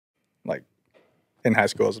Like in high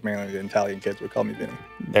school, it was mainly the Italian kids would call me Vinny.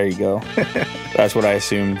 There you go. That's what I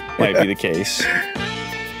assumed might be the case.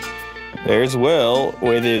 There's Will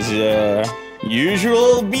with his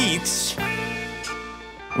usual beats,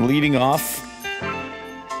 leading off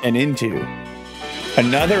and into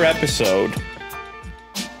another episode.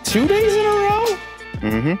 2 days in a row?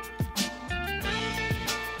 Mm-hmm.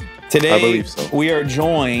 Today, I believe so. We are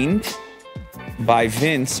joined by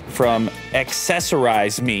Vince from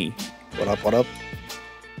Accessorize Me. What up? What up?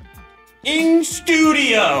 In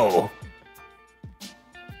studio.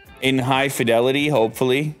 In high fidelity,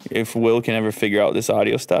 hopefully, if Will can ever figure out this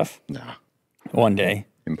audio stuff. Nah, One day.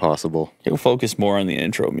 impossible. He'll focus more on the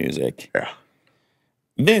intro music. Yeah.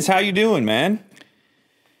 Vince, how you doing, man?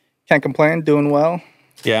 Can't complain. Doing well.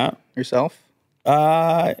 Yeah. Yourself?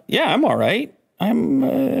 Yeah, I'm all right.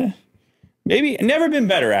 I'm maybe never been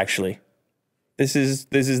better, actually. This is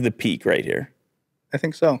the peak right here. I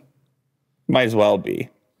think so. Might as well be.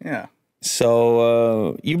 Yeah.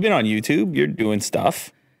 So you've been on YouTube. You're doing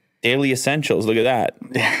stuff. Daily Essentials. Look at that.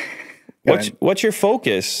 What's your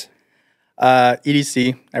focus?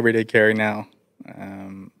 EDC, everyday carry now.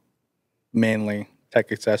 Mainly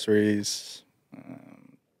tech accessories.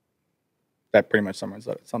 That pretty much sums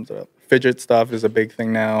it up. Fidget stuff is a big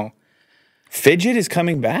thing now. Fidget is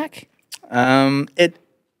coming back? The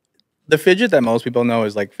fidget that most people know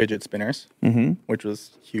is like fidget spinners, Mm-hmm. which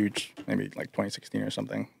was huge, maybe like 2016 or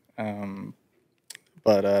something.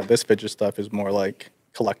 But this fidget stuff is more like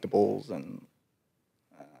collectibles and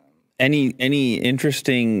Any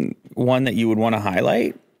interesting one that you would want to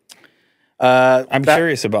highlight? I'm that-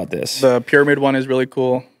 curious about this. The pyramid one is really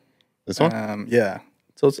cool. This one? Yeah.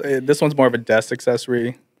 So this one's more of a desk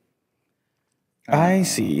accessory. I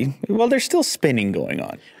see. Well, there's still spinning going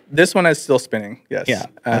on. This one is still spinning, yes. Yeah,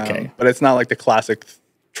 okay. But it's not like the classic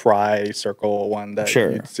tri-circle one that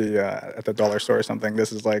Sure. you'd see at the dollar store or something.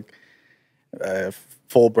 This is like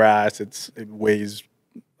full brass. It weighs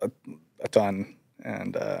a ton.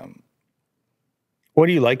 And What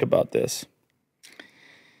do you like about this?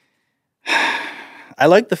 I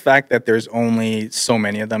like the fact that there's only so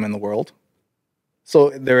many of them in the world. So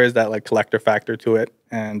there is that like collector factor to it.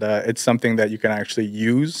 And it's something that you can actually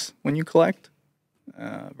use when you collect.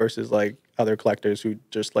 Versus like other collectors who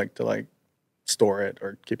just like to like store it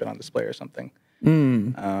or keep it on display or something.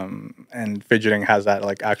 And fidgeting has that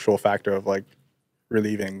like actual factor of like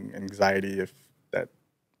relieving anxiety if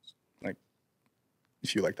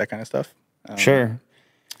you like that kind of stuff. Sure.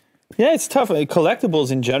 Yeah, it's tough. Like,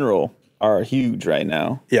 collectibles in general are huge right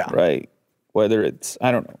now. Yeah. Right. Whether it's,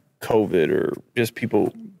 I don't know, COVID or just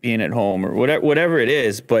people being at home or whatever it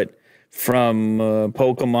is, but from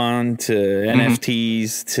Pokemon to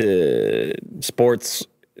NFTs to sports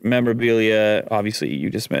memorabilia, obviously you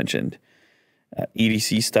just mentioned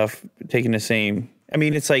EDC stuff taking the same. I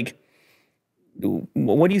mean, it's like,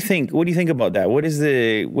 what do you think? What do you think about that? What is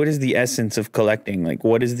the essence of collecting? Like,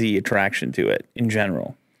 what is the attraction to it in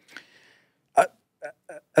general?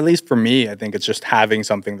 At least for me, I think it's just having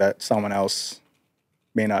something that someone else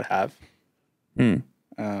may not have. The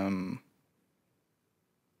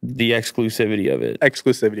exclusivity of it,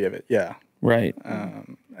 Exclusivity of it, yeah. right?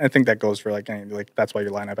 I think that goes for like that's why you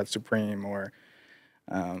line up at Supreme or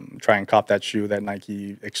try and cop that shoe that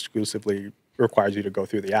Nike exclusively requires you to go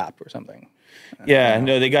through the app or something. Yeah,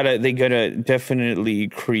 no, they gotta definitely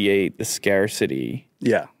create the scarcity.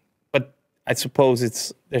 Yeah. But I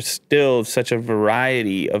suppose there's still such a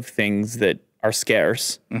variety of things that are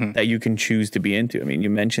scarce that you can choose to be into. I mean, you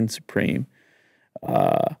mentioned Supreme.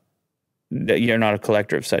 That you're not a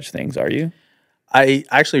collector of such things, are you? I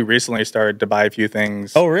actually recently started to buy a few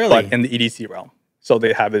things. Oh, really? But in the EDC realm. So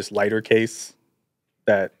they have this lighter case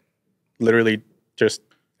that literally just,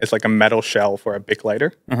 it's like a metal shell for a Bic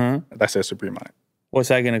lighter. That says Supreme on it. What's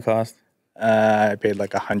that going to cost? I paid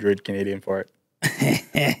like 100 Canadian for it.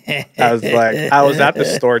 I was at the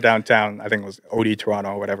store downtown. I think it was OD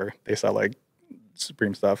Toronto or whatever. They sell like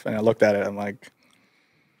Supreme stuff. And I looked at it. I'm like,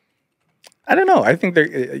 I don't know. I think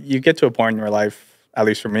you get to a point in your life, at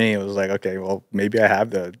least for me, it was like, okay, well, maybe I have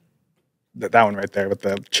that one right there with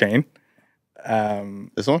the chain.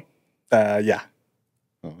 This one? Yeah.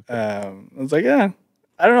 Oh, okay. I was like, yeah.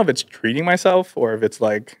 I don't know if it's treating myself or if it's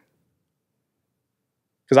like,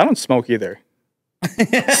 because I don't smoke either.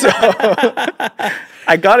 So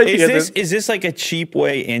I got it. Is this like a cheap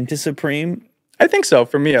way into Supreme? I think so,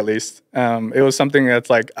 for me at least. It was something that's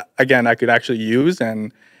like, again, I could actually use.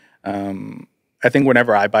 And I think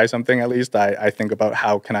whenever I buy something, at least, I think about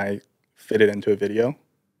how can I fit it into a video.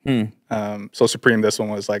 So Supreme, this one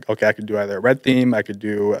was like, okay, I could do either a red theme, I could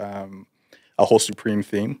do a whole Supreme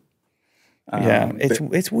theme.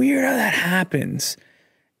 It's weird how that happens.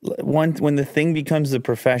 When the thing becomes the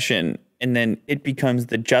profession, and then it becomes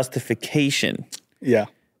the justification. Yeah.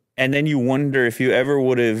 And then you wonder if you ever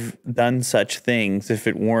would have done such things if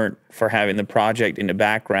it weren't for having the project in the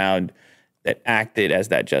background that acted as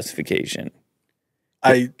that justification.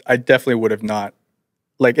 I definitely would have not.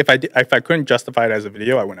 Like if I couldn't justify it as a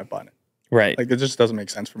video, I wouldn't have bought it. Right. Like it just doesn't make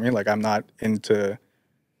sense for me. Like I'm not into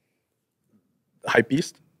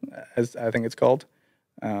hypebeast, as I think it's called.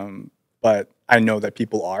 But I know that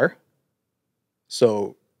people are.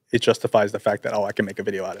 So it justifies the fact that, I can make a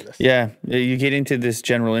video out of this. Yeah. You get into this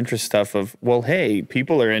general interest stuff of, well, hey,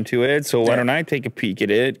 people are into it, so why don't I take a peek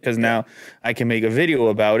at it? Because now I can make a video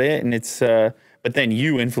about it. And it's, but then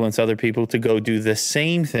you influence other people to go do the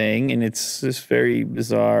same thing. And it's this very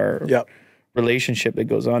bizarre relationship that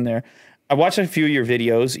goes on there. I watched a few of your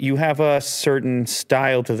videos. You have a certain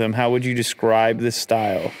style to them. How would you describe this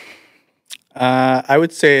style? I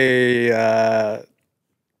would say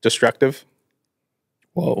destructive.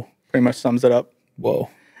 Whoa. Pretty much sums it up. Whoa.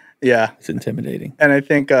 Yeah. It's intimidating. And I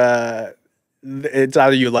think it's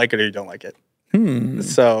either you like it or you don't like it.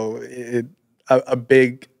 So a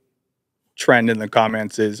big trend in the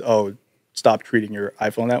comments is, stop treating your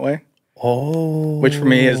iPhone that way. Oh. Which for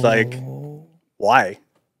me is like, why?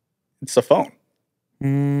 It's a phone.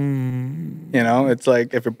 You know, it's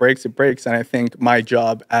like if it breaks, it breaks. And I think my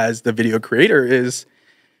job as the video creator is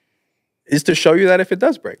to show you that if it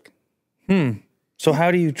does break. So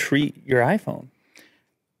how do you treat your iPhone?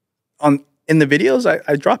 In the videos,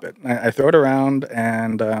 I drop it. I throw it around,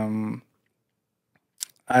 and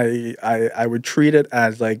I would treat it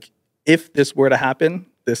as like, if this were to happen,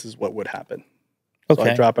 this is what would happen. Okay. So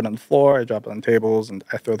I drop it on the floor, I drop it on tables, and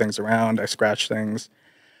I throw things around, I scratch things.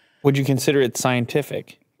 Would you consider it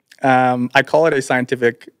scientific? I call it a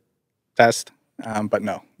scientific test, but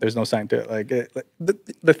no, there's no scientific.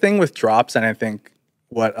 The thing with drops, and I think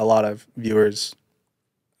what a lot of viewers,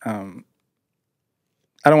 I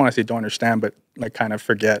don't want to say don't understand, but like kind of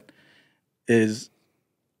forget, is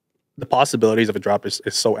the possibilities of a drop is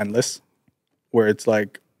so endless, where it's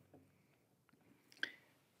like,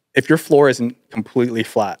 if your floor isn't completely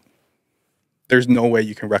flat, there's no way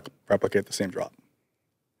you can replicate the same drop.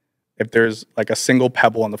 If there's like a single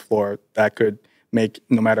pebble on the floor, that could make,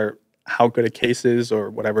 no matter how good a case is or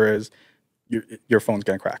whatever it is, your phone's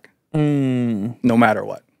gonna crack. No matter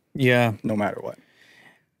what. Yeah. No matter what.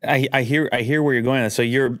 I hear where you're going. So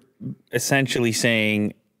you're essentially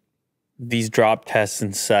saying these drop tests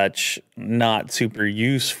and such not super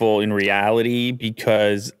useful in reality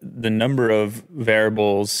because the number of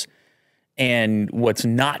variables and what's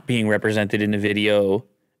not being represented in the video,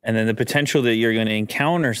 and then the potential that you're going to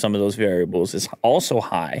encounter some of those variables is also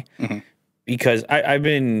high. Because I've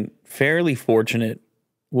been fairly fortunate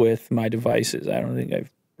with my devices. I don't think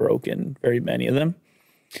I've broken very many of them.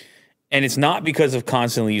 And it's not because of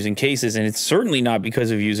constantly using cases, and it's certainly not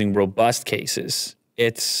because of using robust cases.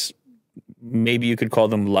 It's maybe you could call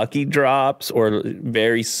them lucky drops or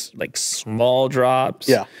very like small drops.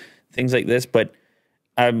 Yeah. Things like this. But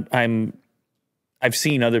I've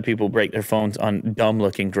seen other people break their phones on dumb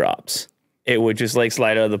looking drops. It would just like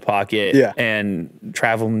slide out of the pocket and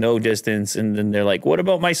travel no distance. And then they're like, what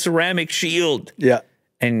about my ceramic shield? Yeah.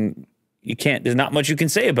 And you can't, there's not much you can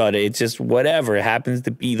say about it. It's just whatever. It happens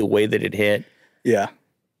to be the way that it hit. Yeah.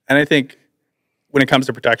 And I think when it comes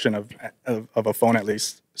to protection of a phone, at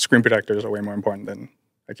least, screen protectors are way more important than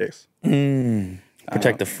a case.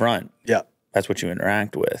 Protect the front. Yeah. That's what you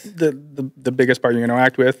interact with. The biggest part you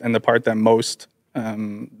interact with, and the part that most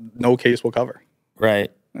no case will cover.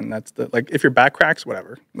 Right. And that's like, if your back cracks,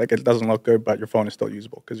 whatever. Like, it doesn't look good, but your phone is still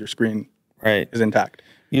usable because your screen is intact.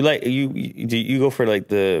 Do you go for like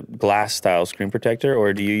the glass style screen protector,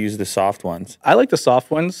 or do you use the soft ones? I like the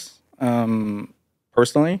soft ones,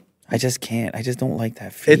 personally. I just can't. I just don't like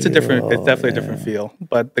that feel. It's definitely a different feel.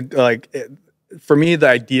 But for me, the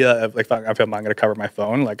idea of like, if I'm not going to cover my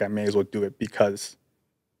phone, like I may as well do it because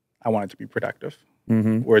I want it to be protective.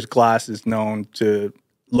 Whereas glass is known to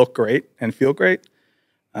look great and feel great,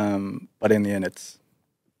 but in the end, it's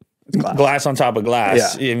glass. Glass on top of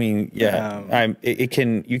glass. Yeah. I mean,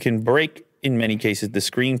 you can break in many cases the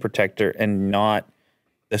screen protector and not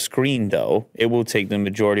the screen, though. It will take the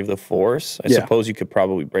majority of the force. I suppose you could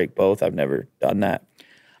probably break both. I've never done that.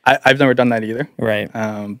 I've never done that either. Right.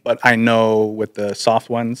 But I know with the soft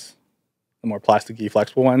ones, the more plasticky,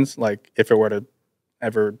 flexible ones, like if it were to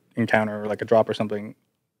ever encounter like a drop or something,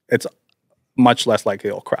 it's much less likely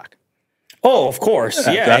it'll crack. Oh, of course.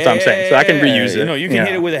 Yeah, that's what I'm saying. So I can reuse it. You can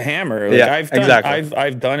hit it with a hammer. Like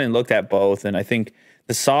I've done and looked at both, and I think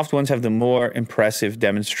the soft ones have the more impressive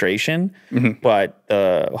demonstration, but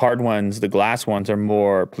the hard ones, the glass ones, are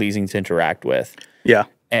more pleasing to interact with. Yeah.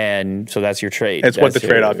 And so that's your trade. It's what the That's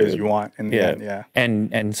trade-off is you want in the Yeah.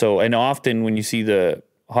 end. Yeah. And often when you see the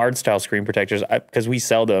hard style screen protectors, because we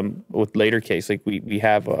sell them with later case, like we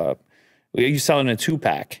have you sell in a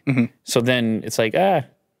 2-pack. So then it's like, I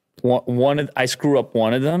screw up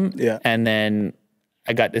one of them, Yeah. and then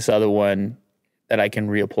I got this other one that I can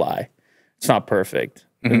reapply. It's not perfect.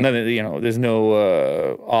 There's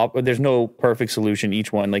no perfect solution.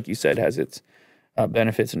 Each one, like you said, has its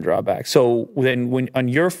benefits and drawbacks. So then, when on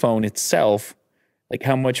your phone itself, like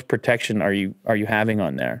how much protection are you having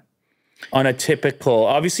on there? On a typical,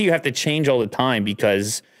 obviously you have to change all the time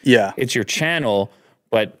because it's your channel.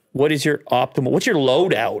 But what is your optimal? What's your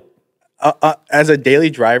loadout? As a daily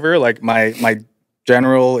driver, like my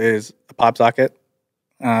general is a pop socket.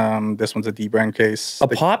 This one's a dbrand case. A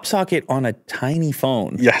pop socket on a tiny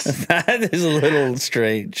phone. Yes. That is a little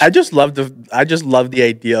strange. I just love the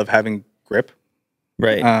idea of having grip.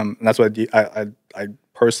 Right. And that's what I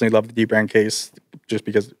personally love the dbrand case just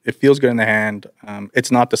because it feels good in the hand.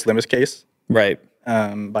 It's not the slimmest case. Right.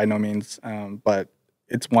 By no means. But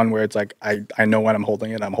it's one where it's like I know when I'm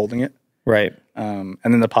holding it. Right. And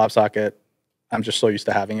then the pop socket, I'm just so used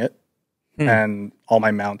to having it. And all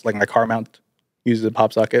my mounts, like my car mount uses a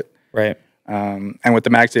pop socket. Right. And with the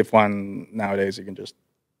MagSafe one nowadays, you can just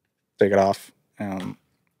take it off and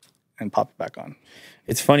pop it back on.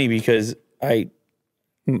 It's funny because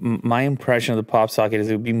my impression of the pop socket is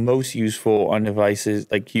it would be most useful on devices,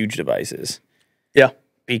 like huge devices. Yeah.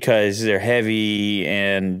 Because they're heavy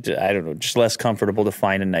and I don't know, just less comfortable to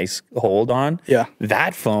find a nice hold on. Yeah.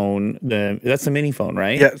 That phone, that's the mini phone,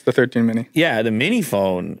 right? Yeah, it's the 13 mini. Yeah, the mini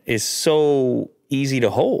phone is so easy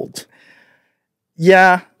to hold.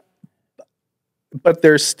 Yeah. But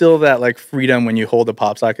there's still that like freedom when you hold a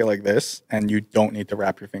pop socket like this and you don't need to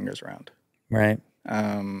wrap your fingers around. Right.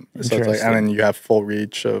 So it's like, and then you have full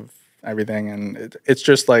reach of everything, and it's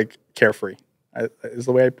just like carefree, is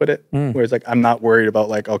the way I put it. Where it's like I'm not worried about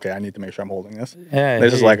like, okay, I need to make sure I'm holding this. Yeah.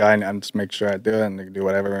 This is like I'm just make sure I do it and do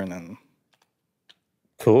whatever, and then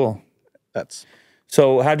cool. That's.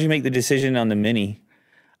 So how did you make the decision on the mini?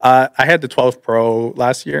 I had the 12 Pro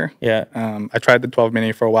last year. Yeah. I tried the 12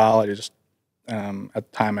 mini for a while. I just at the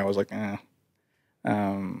time I was like,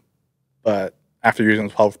 but after using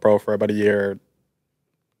the 12 Pro for about a year,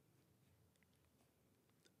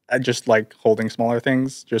 I just like holding smaller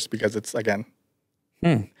things just because it's, again,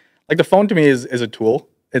 like the phone to me is a tool.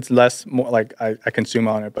 It's more like I consume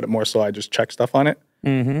on it, but more so I just check stuff on it.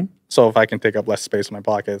 Mm-hmm. So if I can take up less space in my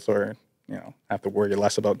pockets or, have to worry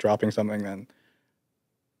less about dropping something, then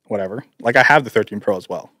whatever. Like I have the 13 Pro as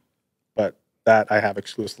well, but that I have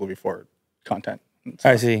exclusively for content.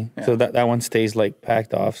 I see. Yeah. So that one stays like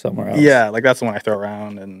packed off somewhere else. Yeah, like that's the one I throw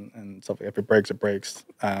around and stuff. If it breaks, it breaks.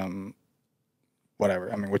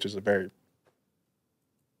 Whatever. I mean, which is a very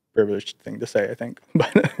privileged thing to say, I think.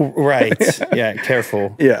 But right. Yeah.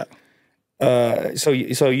 Careful. Yeah. So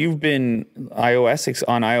you've been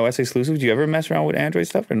iOS exclusive. Do you ever mess around with Android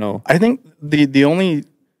stuff or no? I think the only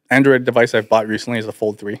Android device I've bought recently is the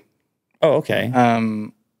Fold 3. Oh, okay.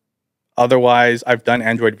 Otherwise, I've done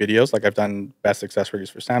Android videos. Like I've done best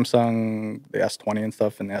accessories for Samsung, the S20 and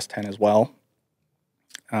stuff, and the S10 as well.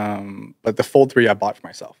 But the Fold 3 I bought for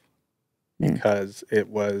myself because it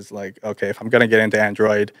was like, okay, if I'm going to get into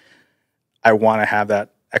Android, I want to have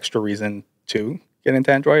that extra reason to get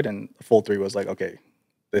into Android. And the Fold 3 was like, okay,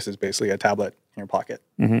 this is basically a tablet in your pocket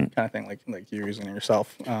kind of thing, like you're using it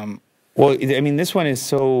yourself. Well, I mean, this one is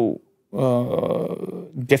so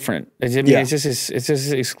different. It's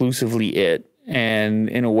just exclusively it, and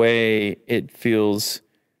in a way, it feels.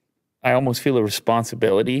 I almost feel a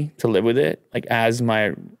responsibility to live with it, like as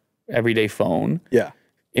my everyday phone. Yeah.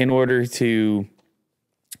 In order to,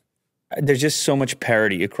 there's just so much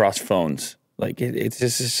parity across phones. Like it's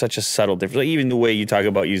just such a subtle difference. Like even the way you talk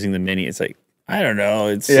about using the mini, it's like I don't know,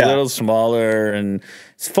 it's a little smaller, and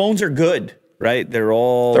phones are good, right? They're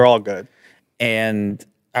all good, and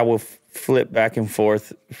I will flip back and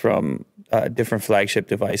forth from different flagship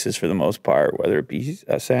devices for the most part, whether it be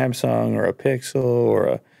a Samsung or a Pixel or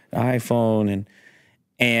an iPhone,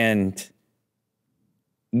 and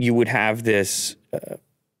you would have this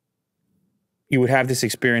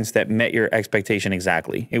experience that met your expectation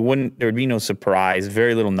exactly. There would be no surprise,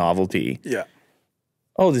 very little novelty. Yeah.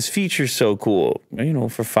 Oh, this feature's so cool,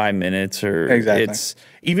 for 5 minutes or exactly.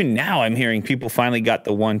 Even now I'm hearing people finally got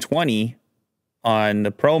the 120 on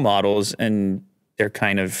the Pro models, and they're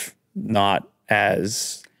kind of not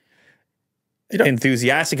as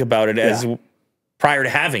enthusiastic about it as prior to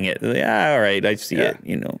having it. Yeah, all right, I see it.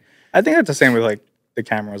 I think it's the same with like the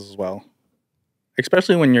cameras as well,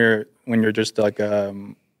 especially when you're just like you're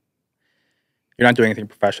not doing anything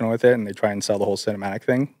professional with it, and they try and sell the whole cinematic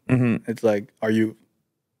thing. Mm-hmm. It's like, are you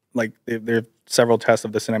like there are several tests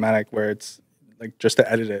of the cinematic where it's like just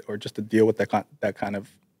to edit it or just to deal with that kind of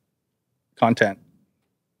content.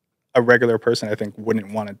 A regular person, I think,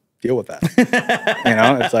 wouldn't want to deal with that.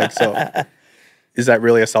 It's like, so is that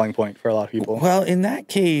really a selling point for a lot of people? Well, in that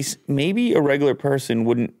case, maybe a regular person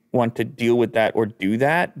wouldn't want to deal with that or do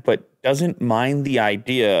that, but doesn't mind the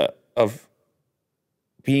idea of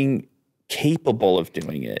being capable of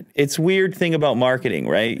doing it. It's a weird thing about marketing,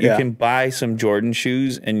 right? You can buy some Jordan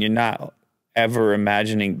shoes and you're not ever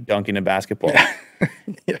imagining dunking a basketball.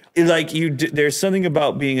 Like there's something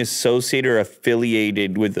about being associated or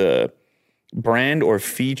affiliated with a brand or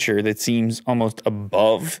feature that seems almost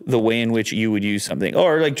above the way in which you would use something,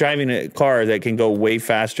 or like driving a car that can go way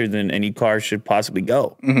faster than any car should possibly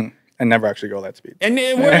go, and never actually go that speed. And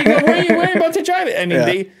where are you about to drive it? I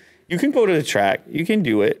mean, you can go to the track, you can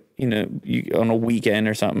do it, on a weekend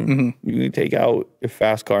or something. You can take out a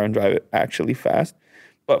fast car and drive it actually fast.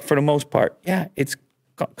 But for the most part, it's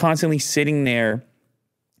constantly sitting there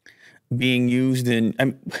being used in.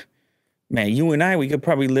 Man, you and I, we could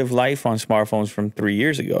probably live life on smartphones from 3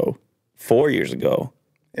 years ago, 4 years ago.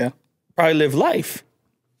 Yeah. Probably live life.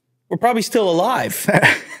 We're probably still alive.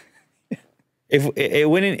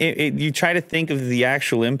 If you try to think of the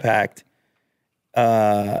actual impact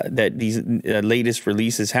that these latest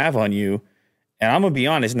releases have on you, and I'm going to be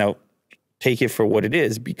honest now, take it for what it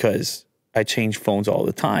is, because I change phones all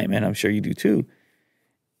the time, and I'm sure you do too.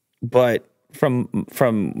 But from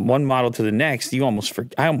one model to the next, I almost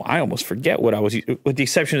forget what I was, with the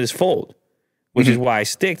exception of this Fold, which is why I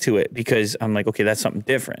stick to it, because I'm like, okay, that's something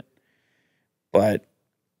different. But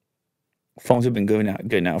phones have been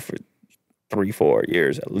good now for 3-4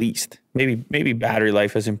 years at least. Maybe battery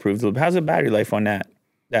life has improved a little bit. How's the battery life on that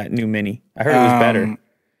new Mini? I heard it was better.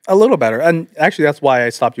 A little better, and actually that's why I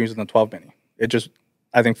stopped using the 12 Mini.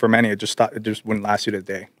 I think for many it just wouldn't last you the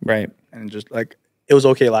day, right? And just like, it was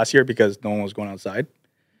okay last year because no one was going outside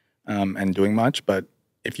and doing much. But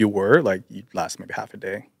if you were, like, you'd last maybe half a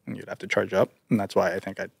day and you'd have to charge up. And that's why I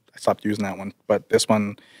think I stopped using that one. But this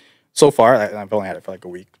one, so far, I've only had it for like a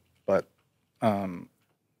week. But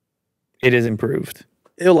it is improved.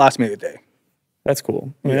 It'll last me a day. That's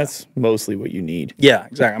cool. I mean, that's mostly what you need. Yeah,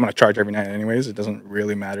 exactly. I'm going to charge every night anyways. It doesn't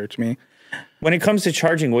really matter to me. When it comes to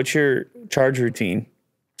charging, what's your charge routine?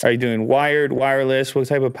 Are you doing wired, wireless? What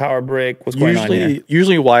type of power brick? What's going on here?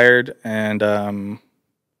 Usually wired, and I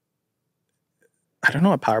don't know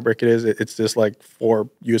what power brick it is. It's just like 4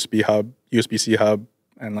 USB-C hub,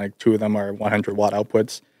 and like 2 of them are 100 watt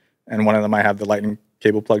outputs, and one of them I have the lightning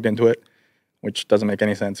cable plugged into it, which doesn't make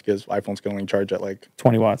any sense because iPhones can only charge at like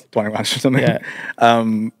 20 watts or something. Yeah.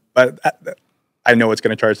 But I know it's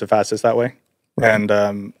going to charge the fastest that way, right. And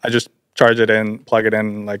I just charge it in, plug it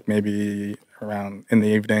in, like maybe around in the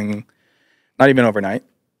evening, not even overnight.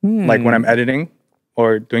 Like when I'm editing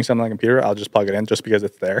or doing something on the computer, I'll just plug it in just because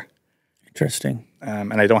it's there. Interesting.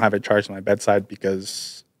 And I don't have it charged on my bedside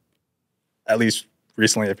because, at least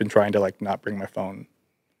recently, I've been trying to like not bring my phone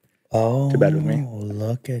to bed with me. Oh,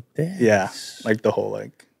 look at this. Yeah, like the whole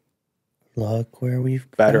like. Look where we've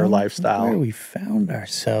better lifestyle. Where we found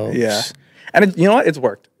ourselves. Yeah, and you know what? It's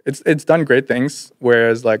worked. It's done great things.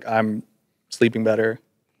 Whereas like I'm sleeping better.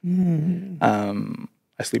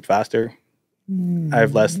 I sleep faster. I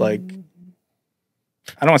have less like,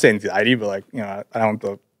 I don't want to say anxiety, but like, I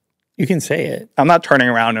don't. You can say it. I'm not turning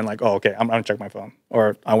around and like, oh, okay, I'm gonna check my phone,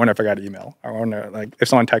 or I wonder if I got an email, or I wonder like if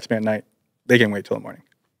someone texts me at night, they can wait till the morning,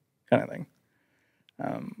 kind of thing.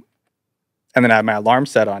 And then I have my alarm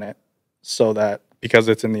set on it so that because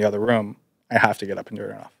it's in the other room, I have to get up and turn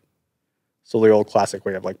it off. So the old classic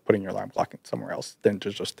way of like putting your alarm clock somewhere else, then to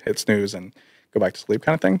just hit snooze and go back to sleep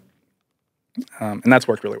kind of thing. And that's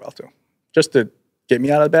worked really well too. Just to get me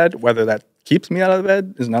out of bed, whether that keeps me out of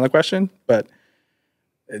bed is another question, but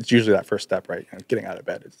it's usually that first step, right? Getting out of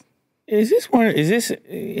bed is this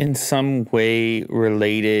in some way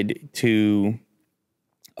related to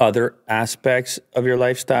other aspects of your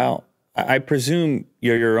lifestyle? I presume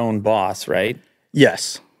you're your own boss, right?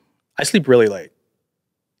 Yes. I sleep really late.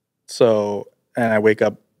 So, and I wake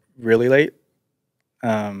up really late.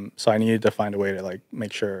 So I needed to find a way to like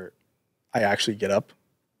make sure I actually get up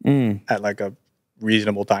at like a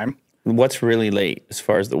reasonable time. What's really late as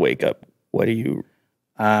far as the wake up? What do you?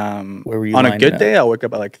 Where were you on a good day? I'll wake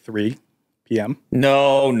up at like 3 p.m.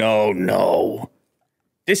 No.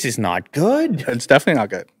 This is not good. It's definitely not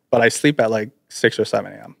good. But I sleep at like 6 or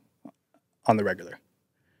 7 a.m. on the regular,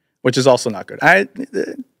 which is also not good.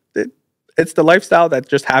 It's the lifestyle that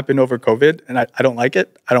just happened over COVID, and I don't like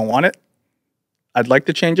it. I don't want it. I'd like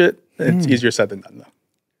to change it. It's easier said than done, though.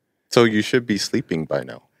 So you should be sleeping by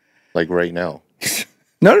now, like right now.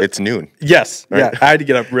 No, It's noon. yes, Right? yeah. I had to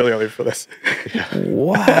get up really early for this.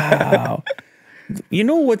 Wow. You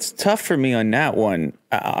know what's tough for me on that one?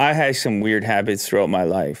 I had some weird habits throughout my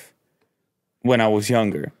life when I was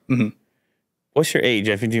younger. Mhm. What's your age?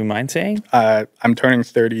 Do you mind saying? I'm turning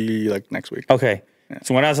 30 like next week. Okay.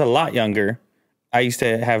 So when I was a lot younger, I used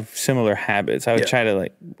to have similar habits. I would try to,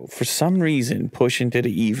 like, for some reason, push into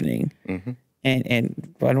the evening.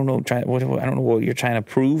 And I don't know. I don't know what you're trying to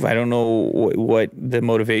prove. I don't know what the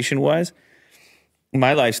motivation was.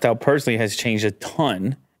 My lifestyle personally has changed a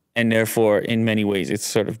ton, and therefore, in many ways, it's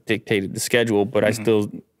sort of dictated the schedule. But I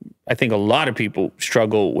think a lot of people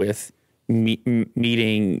struggle with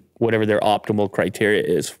meeting whatever their optimal criteria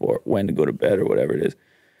is for when to go to bed or whatever it is.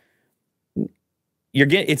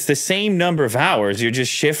 It's the same number of hours. You're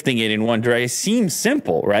just shifting it in one direction. It seems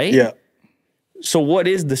simple, right? Yeah. So what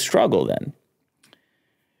is the struggle then?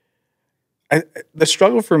 The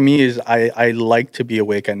struggle for me is I like to be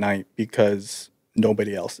awake at night because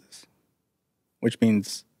nobody else is, which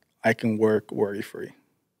means I can work worry-free.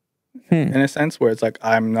 In a sense where it's like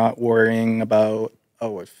I'm not worrying about,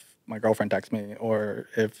 if my girlfriend texts me or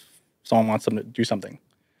if someone wants them to do something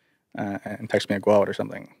and text me to go out or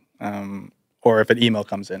something. Or if an email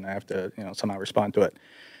comes in, I have to somehow respond to it.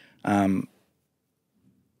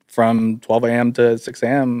 From 12 a.m. to 6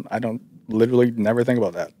 a.m., I don't literally never think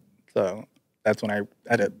about that. So that's when I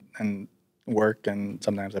edit and work, and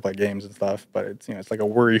sometimes I play games and stuff. But it's it's like a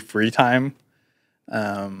worry-free time.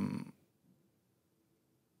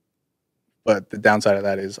 But the downside of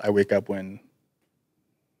that is I wake up when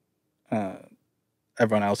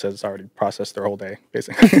everyone else has already processed their whole day,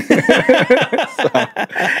 basically.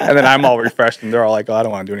 And then I'm all refreshed, and they're all like, "Oh, I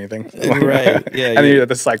don't want to do anything." Right? Yeah. And then you're at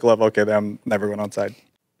the cycle of, okay, then I'm never going outside.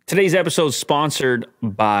 Today's episode is sponsored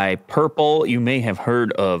by Purple. You may have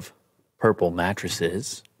heard of Purple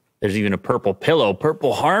mattresses. There's even a Purple pillow,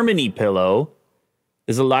 Purple Harmony pillow.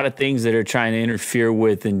 There's a lot of things that are trying to interfere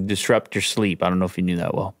with and disrupt your sleep. I don't know if you knew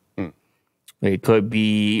that well. It could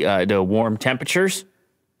be the warm temperatures,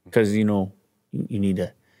 because you need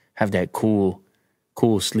to have that cool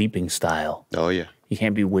sleeping style. Oh, yeah. You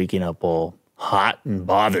can't be waking up all hot and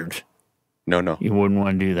bothered. No. You wouldn't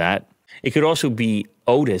want to do that. It could also be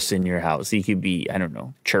Otis in your house. He could be, I don't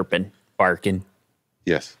know, chirping, barking.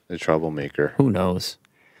 Yes, the troublemaker. Who knows?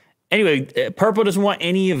 Anyway, Purple doesn't want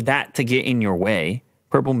any of that to get in your way.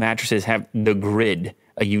 Purple mattresses have the Grid,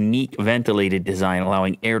 a unique ventilated design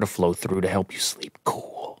allowing air to flow through to help you sleep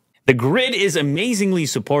cool. The Grid is amazingly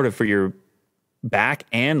supportive for your back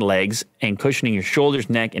and legs and cushioning your shoulders,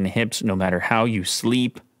 neck, and hips no matter how you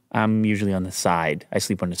sleep. I'm usually on the side. I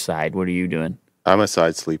sleep on the side. What are you doing? I'm a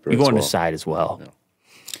side sleeper. You go on the side as well. Yeah.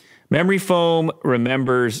 Memory foam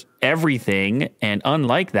remembers everything, and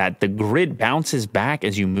unlike that, the Grid bounces back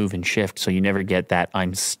as you move and shift, so you never get that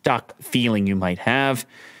I'm stuck feeling you might have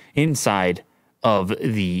inside of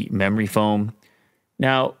the memory foam.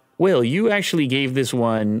 Now, Will, you actually gave this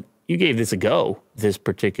a go, this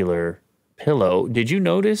particular pillow. Did you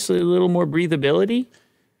notice a little more breathability?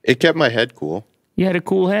 It kept my head cool. You had a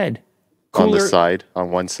cool head. On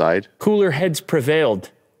one side. Cooler heads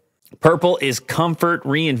prevailed. Purple is comfort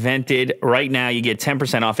reinvented. Right now, you get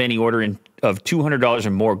 10% off any order of $200 or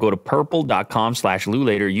more. Go to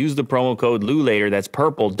purple.com/LouLater. Use the promo code LouLater. That's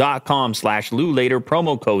purple.com/LouLater.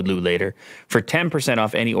 Promo code LouLater for 10%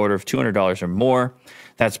 off any order of $200 or more.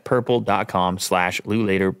 That's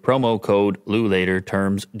purple.com/LouLater. Promo code LouLater.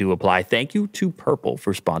 Terms do apply. Thank you to Purple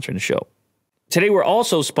for sponsoring the show. Today, we're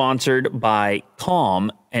also sponsored by Calm,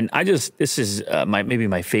 and this is maybe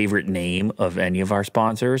my favorite name of any of our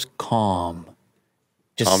sponsors, Calm.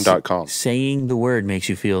 Just Calm.com. Saying the word makes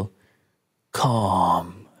you feel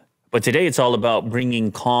calm. But today, it's all about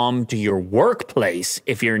bringing calm to your workplace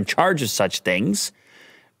if you're in charge of such things,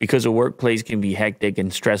 because a workplace can be hectic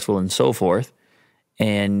and stressful and so forth,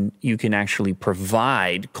 and you can actually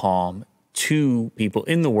provide calm to people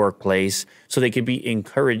in the workplace so they could be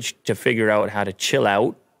encouraged to figure out how to chill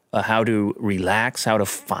out, how to relax, how to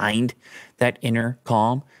find that inner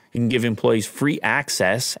calm. You can give employees free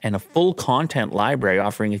access and a full content library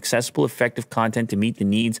offering accessible, effective content to meet the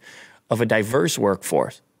needs of a diverse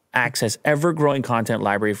workforce. Access ever-growing content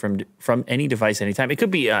library from any device, anytime. It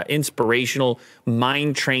could be inspirational,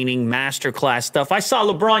 mind-training, masterclass stuff. I saw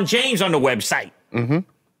LeBron James on the website. Mm-hmm.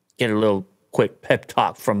 Get a little quick pep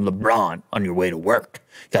talk from LeBron on your way to work.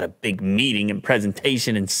 Got a big meeting and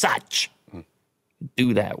presentation and such.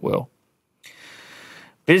 Do that, Will.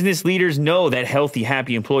 Business leaders know that healthy,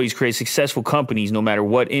 happy employees create successful companies no matter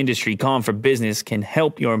what industry. Calm for Business can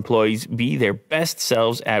help your employees be their best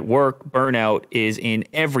selves at work. Burnout is in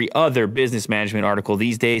every other business management article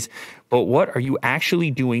these days. But what are you actually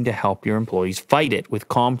doing to help your employees fight it? With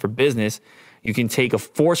Calm for Business, you can take a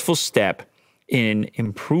forceful step in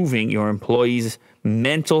improving your employees'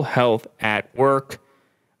 mental health at work.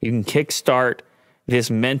 You can kickstart this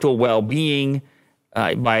mental well-being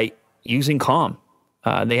by using Calm.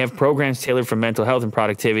 They have programs tailored for mental health and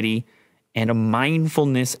productivity and a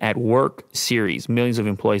mindfulness at work series. Millions of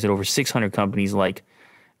employees at over 600 companies like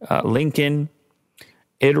Lincoln,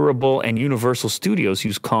 Iterable, and Universal Studios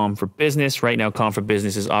use Calm for Business. Right now, Calm for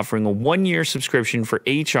Business is offering a 1-year subscription for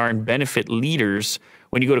HR and benefit leaders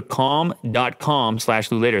when you go to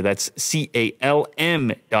calm.com/Lou Later. That's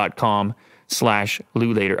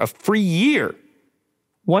CALM.com/Lou Later. A free year.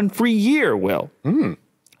 1 free year, Will.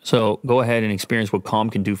 So go ahead and experience what Calm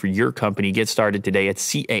can do for your company. Get started today at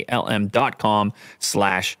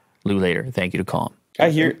CALM.com/Lou Later. Thank you to Calm. I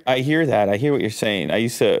hear that. I hear what you're saying. I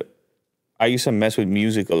used to mess with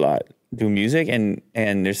music a lot, do music, and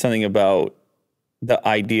there's something about the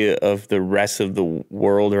idea of the rest of the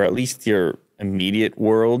world, or at least your immediate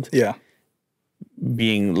world, Yeah.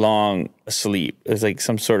 being long asleep. There's like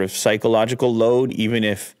some sort of psychological load, even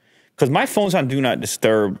if, because my phone's on Do Not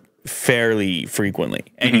Disturb fairly frequently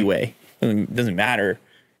anyway. It doesn't matter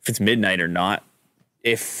if it's midnight or not.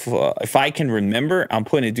 If I can remember, I'm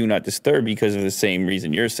putting a Do Not Disturb because of the same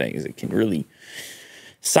reason you're saying, is it can really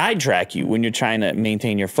sidetrack you when you're trying to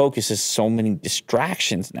maintain your focus. There's so many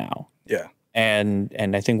distractions now. Yeah. And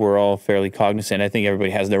I think we're all fairly cognizant. I think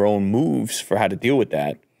everybody has their own moves for how to deal with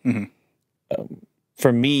that.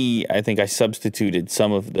 For me, I think I substituted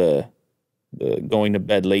some of the going to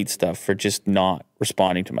bed late stuff for just not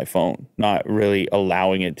responding to my phone, not really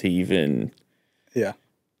allowing it to even Yeah.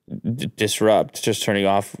 disrupt, just turning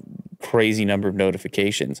off crazy number of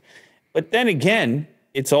notifications. But then again,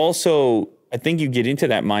 it's also, I think you get into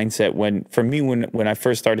that mindset when I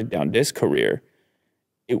first started down this career,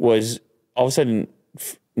 it was all of a sudden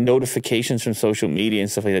notifications from social media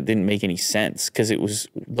and stuff like that didn't make any sense, because it was,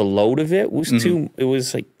 the load of it was too, it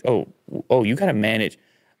was like, oh, you got to manage.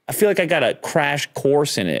 I feel like I got a crash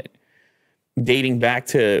course in it dating back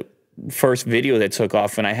to first video that took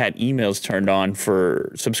off when I had emails turned on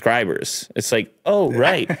for subscribers. It's like, oh,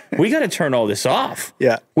 right. We got to turn all this off.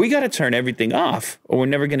 Yeah. We got to turn everything off or we're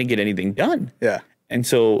never going to get anything done. Yeah. And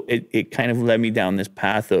so it kind of led me down this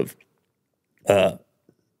path of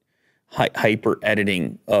hyper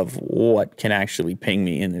editing of what can actually ping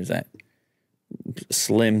me. And there's that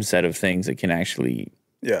slim set of things that can actually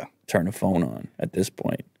turn a phone on at this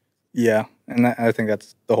point. Yeah. And I think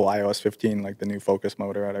that's the whole iOS 15, like the new focus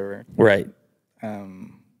mode or whatever. Right.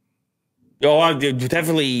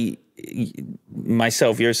 Definitely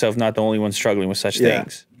myself, yourself, not the only one struggling with such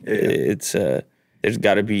things. It's there's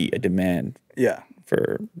got to be a demand.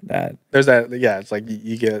 For that. There's that. Yeah. It's like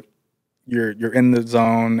you get, you're in the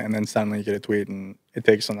zone and then suddenly you get a tweet and it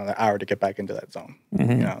takes another hour to get back into that zone. You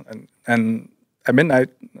know, and at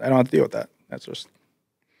midnight, I don't have to deal with that. That's just.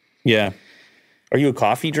 Yeah. Are you a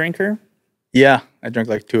coffee drinker? Yeah. I drink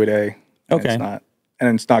like 2 a day. Okay.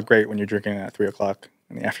 It's not great when you're drinking at 3 o'clock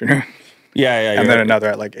in the afternoon. Yeah. And then another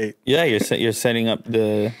at like 8. Yeah, you're setting up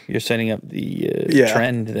the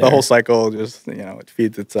trend there. The whole cycle just, it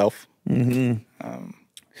feeds itself.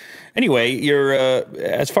 Anyway, you're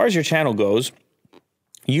as far as your channel goes,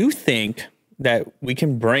 you think that we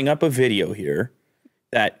can bring up a video here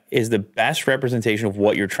that is the best representation of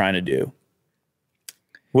what you're trying to do?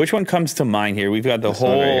 Which one comes to mind here? We've got the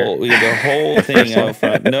whole thing out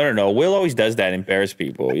front. No. Will always does that, embarrass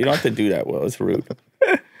people. You don't have to do that, Will. It's rude.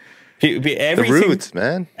 The roots,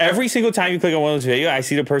 man. Every single time you click on one of those videos, I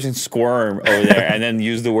see the person squirm over there and then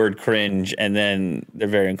use the word cringe, and then they're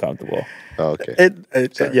very uncomfortable. Oh, okay. It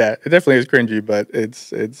definitely is cringy, but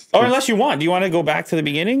it's. Unless you want. Do you want to go back to the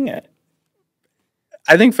beginning?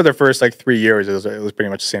 I think for the first 3 years, it was pretty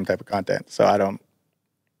much the same type of content. So I don't.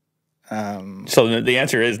 So the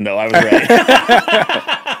answer is no. I was right.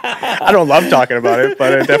 I don't love talking about it,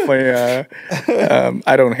 but it definitely.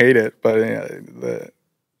 I don't hate it, but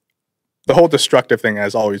the whole destructive thing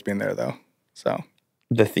has always been there, though. So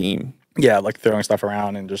the theme, yeah, like throwing stuff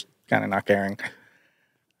around and just kind of not caring.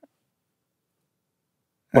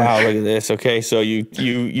 Wow, look at this. Okay, so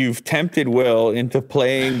you've tempted Will into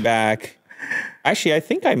playing back. Actually, I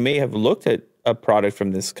think I may have looked at a product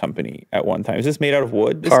from this company at one time. Is this made out of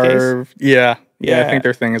wood? This Carved, case? Yeah. I think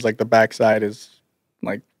their thing is like the backside is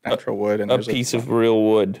like natural wood, and a piece of real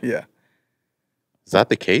wood. Yeah. Is that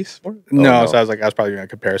the case? No, so I was probably doing a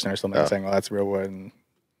comparison or something, saying, "Well, that's real wood," and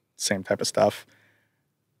same type of stuff.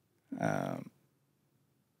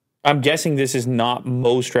 I'm guessing this is not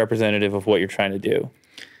most representative of what you're trying to do.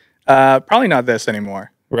 Probably not this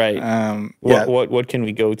anymore. Right. Yeah. What can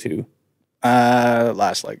we go to?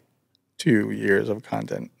 Last like 2 years of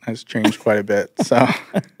content has changed quite a bit. So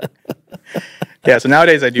yeah, so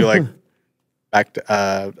nowadays I do like back to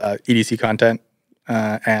EDC content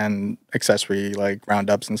and accessory like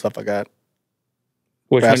roundups and stuff like that.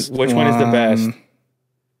 Which one is the best?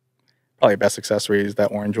 Probably best accessory is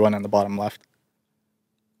that orange one on the bottom left.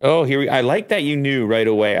 Oh, I like that you knew right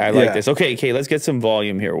away. I like Yeah. this. Okay, let's get some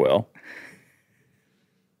volume here, Will.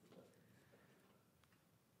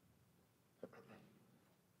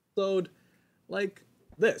 Like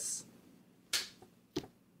this.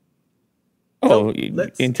 Oh,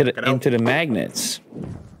 let's into check it out. the magnets.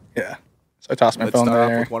 Yeah. So I tossed my Let's phone start off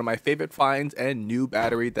there. with one of my favorite finds and new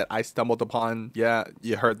battery that I stumbled upon. Yeah,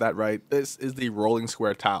 you heard that right. This is the Rolling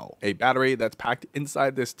Square Towel, a battery that's packed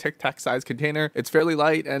inside this Tic Tac size container. It's fairly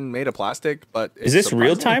light and made of plastic, but Is this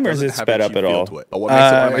real time or is it sped up at all? But what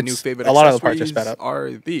makes it one of my new It's- favorite a lot of the parts are accessories sped up. are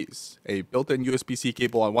these: a built-in USB-C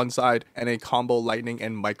cable on one side and a combo Lightning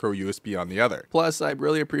and micro USB on the other. Plus, I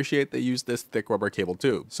really appreciate they use this thick rubber cable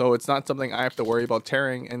too, so it's not something I have to worry about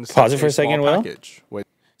tearing in Pause it such for a second, small Will. package. With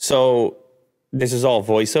So this is all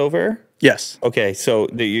voiceover. Yes. Okay, so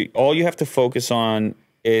all you have to focus on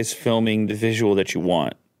is filming the visual that you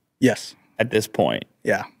want Yes. at this point,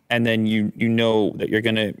 Yeah. and then you know that you're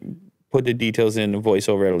gonna put the details in the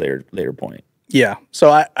voiceover at a later point. Yeah. So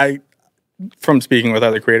I from speaking with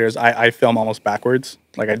other creators, I film almost backwards.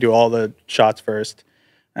 Like I do all the shots first,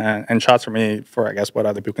 and shots for me, for I guess what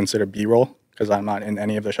other people consider B-roll, because I'm not in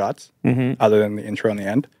any of the shots other than the intro and the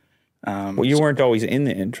end. Well, you weren't always in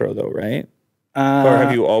the intro though, right? Or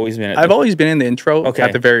have you always been? I've always been in the intro Okay.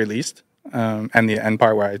 at the very least, and the end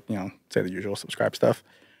part where I say the usual subscribe stuff.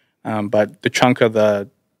 But the chunk of the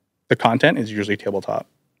content is usually tabletop.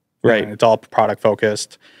 Right. It's all product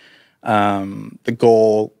focused. The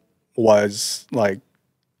goal was like,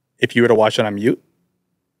 if you were to watch it on mute,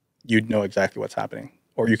 you'd know exactly what's happening,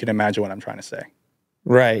 or you can imagine what I'm trying to say.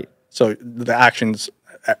 Right. So the actions,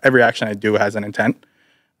 every action I do has an intent.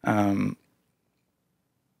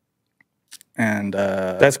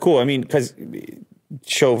 That's cool. I mean, because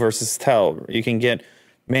show versus tell, you can get,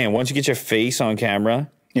 man, once you get your face on camera,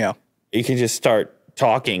 Yeah. you can just start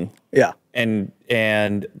talking. Yeah. And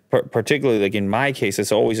particularly like in my case,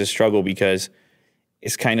 it's always a struggle because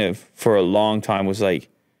it's kind of for a long time was like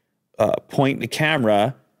point the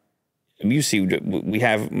camera. You see,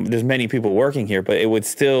 there's many people working here, but it would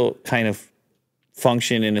still kind of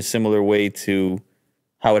function in a similar way to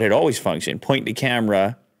how it had always functioned. Point the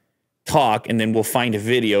camera, talk, and then we'll find a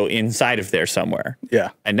video inside of there somewhere.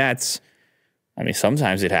 Yeah. And that's, I mean,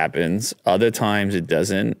 sometimes it happens, other times it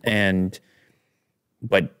doesn't.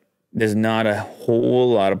 But there's not a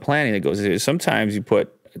whole lot of planning that goes into it. Sometimes you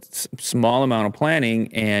put a small amount of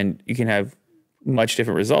planning and you can have much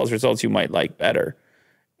different results you might like better.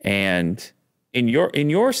 And in your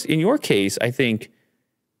case, I think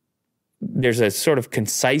there's a sort of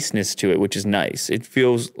conciseness to it, which is nice. It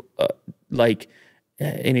feels like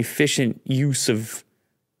an efficient use of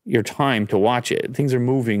your time to watch it. Things are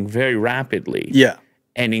moving very rapidly. Yeah.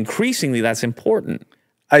 And increasingly that's important.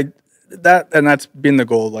 That's been the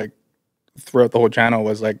goal, like throughout the whole channel,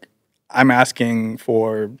 was like, I'm asking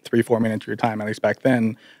for 3-4 minutes of your time. At least back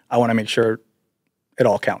then, I want to make sure it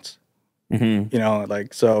all counts.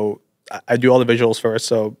 Like, so I do all the visuals first.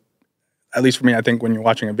 So at least for me, I think when you're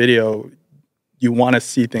watching a video, you want to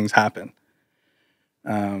see things happen.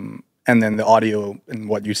 And then the audio and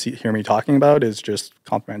what you hear me talking about is just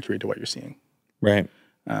complementary to what you're seeing. Right.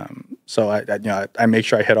 So I make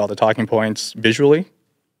sure I hit all the talking points visually,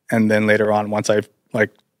 and then later on, once I've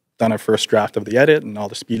like done a first draft of the edit and all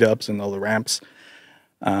the speed ups and all the ramps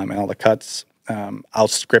and all the cuts, I'll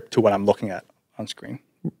script to what I'm looking at on screen,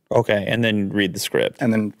 Okay. And then read the script.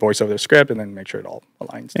 and then voice over the script, and then make sure it all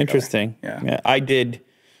aligns. together. Interesting. Yeah. I did.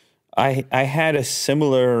 I had a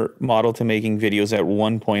similar model to making videos at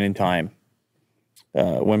one point in time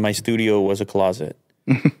when my studio was a closet.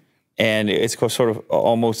 And it's sort of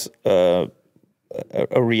almost a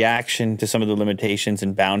reaction to some of the limitations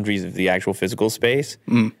and boundaries of the actual physical space.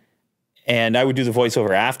 And I would do the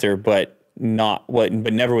voiceover after, but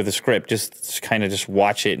never with a script. Just kind of just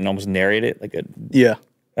watch it and almost narrate it like Yeah.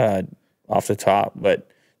 off the top. But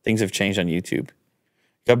things have changed on YouTube.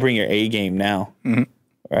 You gotta bring your A game now,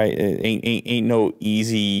 right? It ain't no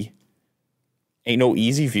easy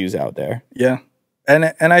views out there. Yeah. And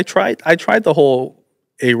I tried the whole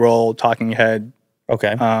A-roll talking head.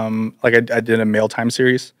 Okay. Like I did a mail time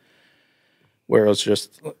series where it was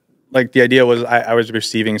just like the idea was I was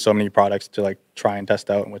receiving so many products to like try and test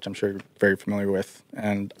out, which I'm sure you're very familiar with,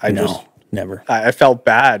 and Never. I felt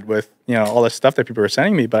bad with all this stuff that people were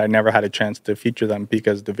sending me, but I never had a chance to feature them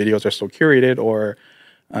because the videos are so curated, or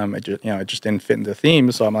it just didn't fit into the theme.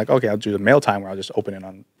 So I'm like, okay, I'll do the mail time where I'll just open it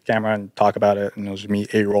on camera and talk about it, and it'll just me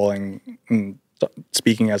rolling and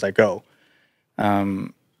speaking as I go.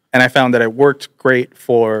 And I found that it worked great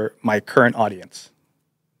for my current audience,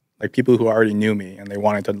 like people who already knew me and they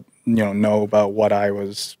wanted to know about what I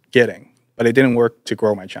was getting, but it didn't work to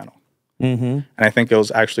grow my channel. Mm-hmm. And I think it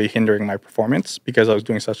was actually hindering my performance because I was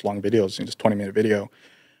doing such long videos, just 20-minute video,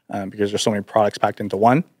 because there's so many products packed into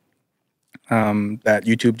one, that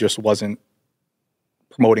YouTube just wasn't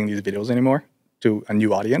promoting these videos anymore to a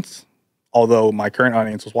new audience. Although my current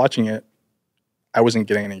audience was watching it, I wasn't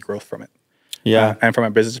getting any growth from it. Yeah. And from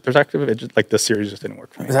a business perspective, it just, like, the series just didn't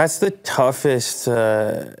work for me. That's the toughest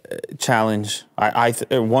challenge.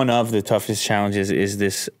 One of the toughest challenges is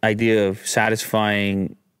this idea of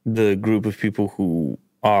satisfying the group of people who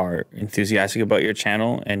are enthusiastic about your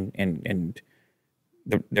channel, and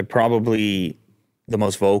they're probably the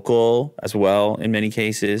most vocal as well in many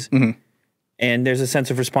cases. Mm-hmm. And there's a sense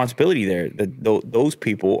of responsibility there that those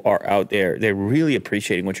people are out there. They're really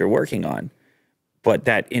appreciating what you're working on, but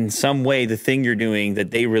that in some way, the thing you're doing that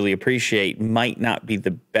they really appreciate might not be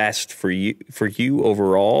the best for you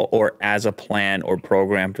overall, or as a plan or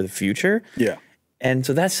program for the future. Yeah. And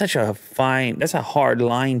so that's that's a hard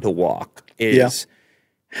line to walk, is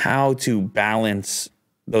how to balance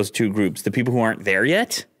those two groups, the people who aren't there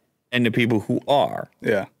yet and the people who are.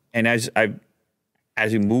 Yeah. And as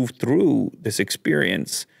you move through this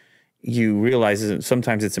experience, you realize that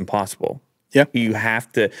sometimes it's impossible. Yeah. You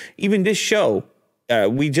have to, even this show,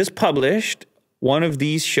 we just published one of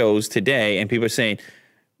these shows today, and people are saying,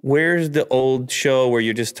 where's the old show where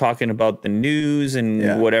you're just talking about the news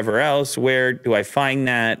and whatever else? Where do I find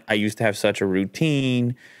that? I used to have such a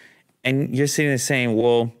routine. And you're sitting there saying,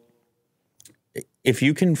 well, if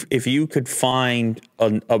you could find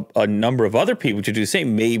a number of other people to do the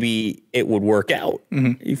same, maybe it would work out.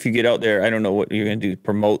 Mm-hmm. If you get out there, I don't know what you're going to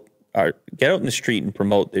do, get out in the street and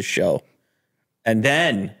promote this show. And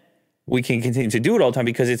then we can continue to do it all the time,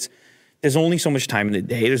 because there's only so much time in the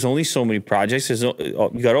day. There's only so many projects.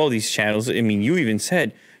 You got all these channels. I mean, you even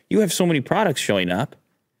said you have so many products showing up.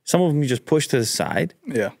 Some of them you just push to the side.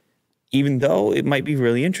 Yeah. Even though it might be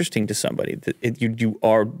really interesting to somebody, you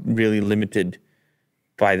are really limited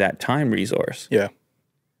by that time resource. Yeah.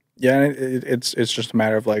 Yeah, and it's just a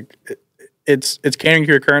matter of like it's catering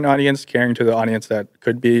to your current audience, catering to the audience that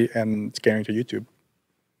could be, and it's catering to YouTube.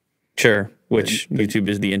 Sure, which YouTube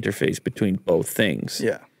is the interface between both things.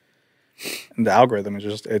 Yeah. And the algorithm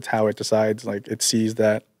is it's how it decides, like it sees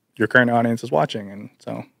that your current audience is watching, and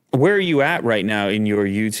so. Where are you at right now in your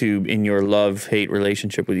YouTube, in your love-hate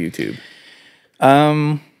relationship with YouTube?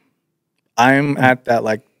 I'm at that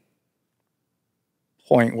like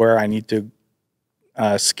point where I need to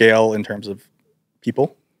scale in terms of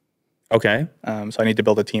people. Okay. So I need to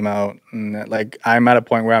build a team out, and like I'm at a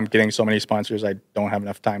point where I'm getting so many sponsors, I don't have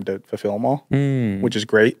enough time to fulfill them all, which is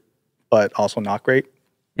great, but also not great.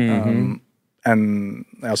 Mm-hmm. And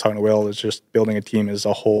I was talking to Will, is just building a team is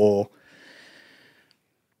a whole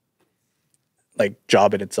like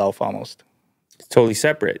job in itself almost. It's totally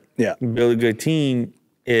separate. Yeah. Build a good team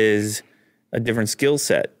is a different skill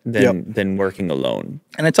set than working alone.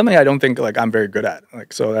 And it's something I don't think like I'm very good at.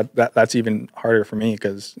 Like, so that's even harder for me,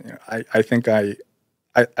 because I think I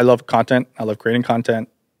love content. I love creating content.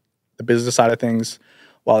 The business side of things,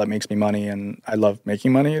 while it makes me money and I love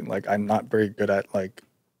making money, like I'm not very good at like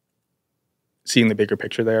seeing the bigger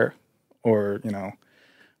picture there, or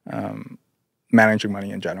managing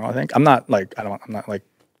money in general. I think I'm not like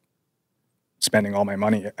spending all my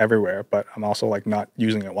money everywhere, but I'm also like not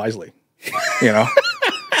using it wisely.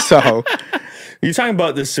 So you're talking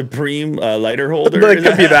about the Supreme lighter holder. It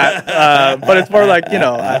could be that, but it's more like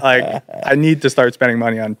I need to start spending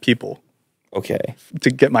money on people. Okay.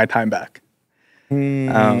 To get my time back.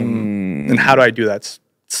 And how do I do that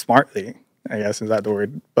smartly? I guess is that the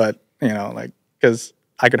word? But because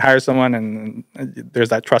I could hire someone, and there's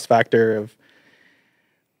that trust factor of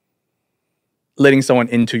letting someone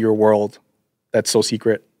into your world that's so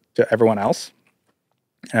secret to everyone else.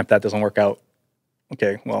 And if that doesn't work out,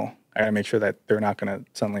 okay, well, I gotta make sure that they're not gonna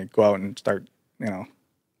suddenly go out and start,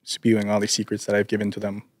 spewing all these secrets that I've given to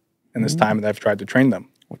them in this time that I've tried to train them.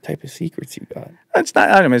 What type of secrets you got? It's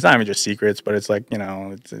not even just secrets, but it's like,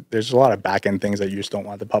 there's a lot of back end things that you just don't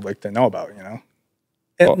want the public to know about,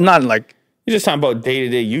 Well, not like. You're just talking about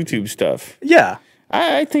day-to-day YouTube stuff. Yeah.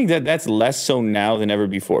 I think that's less so now than ever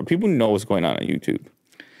before. People know what's going on YouTube.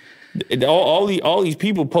 All these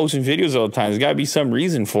people posting videos all the time. There's got to be some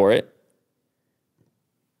reason for it.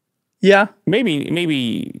 Yeah.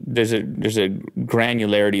 Maybe there's a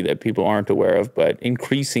granularity that people aren't aware of, but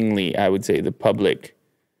increasingly, I would say the public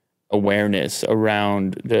awareness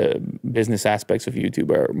around the business aspects of YouTube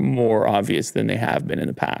are more obvious than they have been in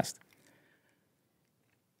the past.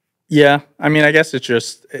 Yeah. I mean, I guess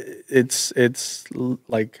it's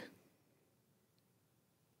like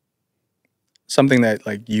something that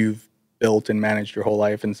like you've built and managed your whole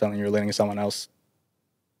life, and something you're letting someone else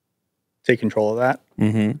take control of that.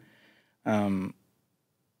 Mm-hmm.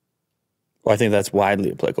 Well, I think that's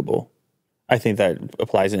widely applicable. I think that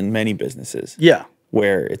applies in many businesses. Yeah.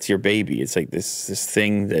 Where it's your baby. It's like this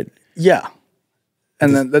thing that. Yeah.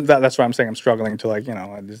 And then that's why I'm saying I'm struggling to, like,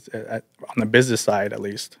 on the business side, at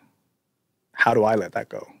least, how do I let that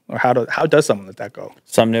go? Or how does someone let that go?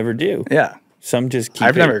 Some never do. Yeah. Some just keep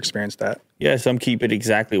I've never experienced that. Yeah, some keep it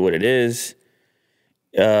exactly what it is.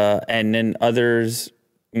 And then others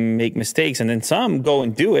make mistakes. And then some go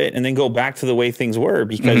and do it and then go back to the way things were,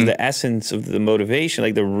 because the essence of the motivation,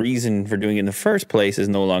 like the reason for doing it in the first place, is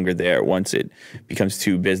no longer there once it becomes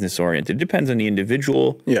too business oriented. It depends on the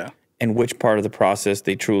individual. Yeah. And which part of the process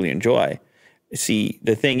they truly enjoy. See,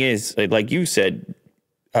 the thing is, like you said,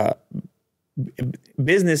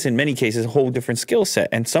 business in many cases is a whole different skill set,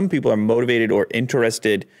 and some people are motivated or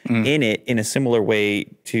interested in it in a similar way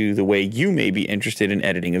to the way you may be interested in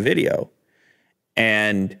editing a video.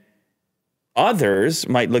 And others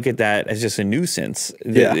might look at that as just a nuisance,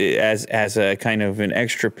 as a kind of an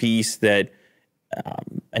extra piece that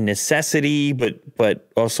a necessity,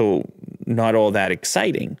 but also not all that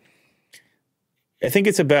exciting. I think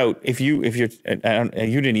it's about if you're. You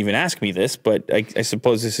didn't even ask me this, but I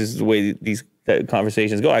suppose this is the way these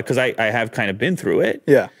conversations go, because I have kind of been through it.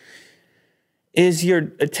 Yeah, is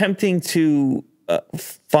you're attempting to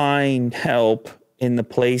find help in the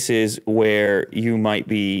places where you might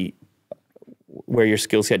be, where your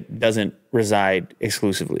skill set doesn't reside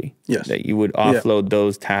exclusively. Yes, that you would offload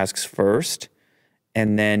those tasks first,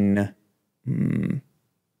 and then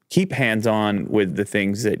keep hands on with the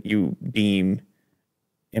things that you deem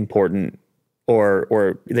important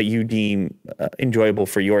or that you deem enjoyable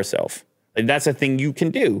for yourself. Like, that's a thing you can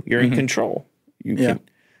do. You're in control. You can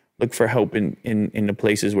look for help in the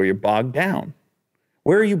places where you're bogged down.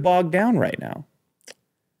 Where are you bogged down right now?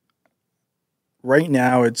 Right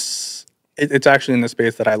now, it's actually in the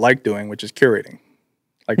space that I like doing, which is curating,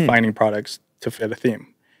 like finding products to fit a theme.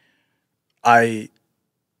 I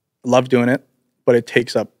love doing it, but it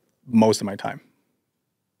takes up most of my time.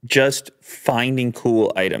 Just finding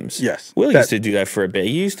cool items. Yes. Will used to do that for a bit.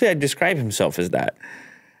 He used to describe himself as that.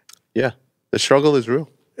 Yeah. The struggle is real.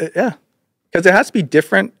 Yeah. Because it has to be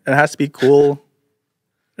different. It has to be cool.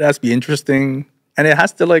 It has to be interesting. And it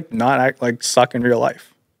has to, like, not act like suck in real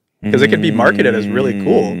life. Because it could be marketed as really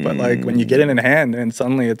cool. But, like, when you get it in hand and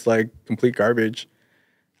suddenly it's, like, complete garbage,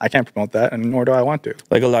 I can't promote that, and nor do I want to.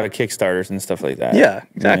 Like a lot of Kickstarters and stuff like that. Yeah,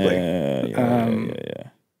 exactly. Yeah.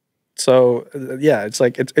 So it's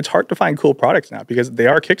like it's hard to find cool products now, because they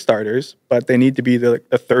are Kickstarters, but they need to be the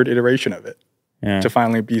third iteration of it to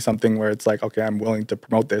finally be something where it's like, okay, I'm willing to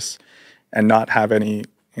promote this and not have any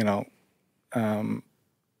commenters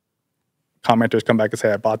come back and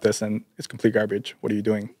say, I bought this and it's complete garbage. What are you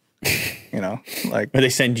doing? Like, or they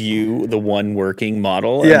send you the one working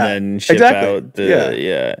model Yeah, and then ship exactly. out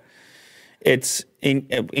the It's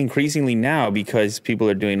increasingly now, because people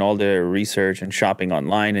are doing all their research and shopping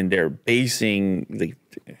online, and they're basing,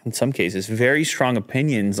 in some cases, very strong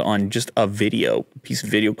opinions on just a piece of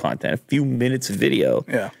video content, a few minutes of video.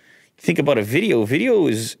 Yeah. Think about a video. Video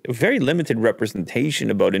is a very limited representation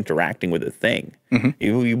about interacting with a thing.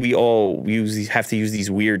 We all have to use these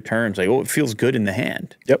weird terms like, "Oh, it feels good in the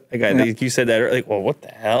hand." Yep. Like you said that, like, well, what the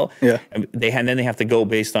hell? Yeah. And then they have to go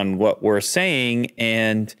based on what we're saying,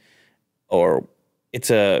 or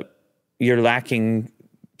you're lacking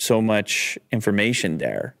so much information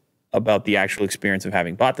there about the actual experience of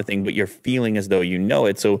having bought the thing, but you're feeling as though you know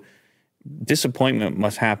it. So disappointment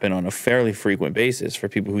must happen on a fairly frequent basis for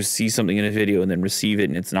people who see something in a video and then receive it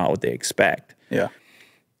and it's not what they expect. Yeah.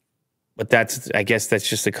 But I guess that's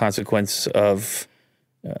just a consequence of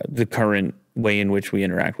the current way in which we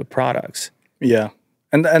interact with products. Yeah.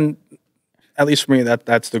 And at least for me,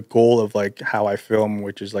 that's the goal of, like, how I film,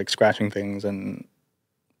 which is, like, scratching things and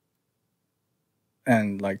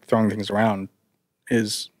like throwing things around,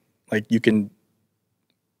 is like, you can,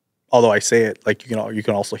 although I say it, like, you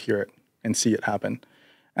can also hear it and see it happen.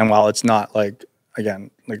 And while it's not, like,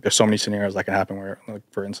 again, like, there's so many scenarios that can happen where, like,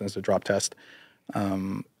 for instance, the drop test,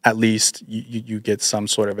 at least you get some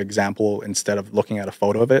sort of example instead of looking at a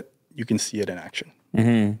photo of it. you can see it in action.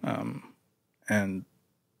 And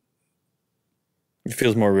It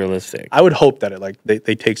feels more realistic. I would hope that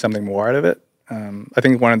they take something more out of it. I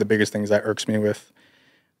think one of the biggest things that irks me with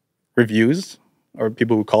reviews or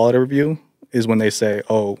people who call it a review is when they say,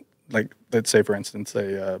 oh, like let's say for instance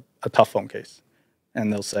a tough phone case,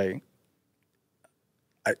 and they'll say,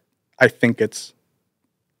 I think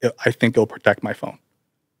it'll protect my phone.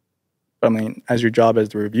 But I mean, as your job as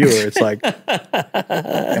the reviewer, it's like,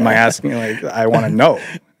 am I asking? Like, I want to know.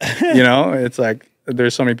 You know, it's like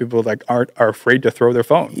there's so many people like are afraid to throw their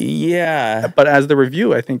phone. Yeah. But as the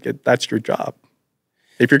review, I think that's your job.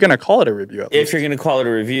 If you're going to call it a review, If you're going to call it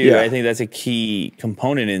a review, Yeah. I think that's a key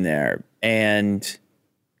component in there. And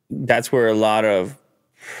that's where a lot of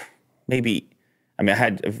I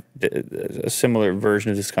had a similar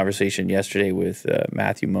version of this conversation yesterday with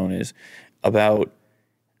Matthew Moniz about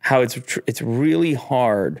how it's really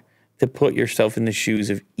hard to put yourself in the shoes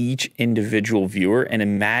of each individual viewer and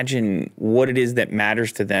imagine what it is that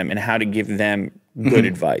matters to them and how to give them good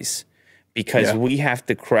advice. Because we have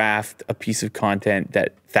to craft a piece of content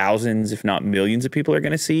that thousands, if not millions of people are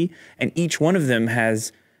going to see. And each one of them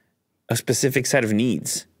has a specific set of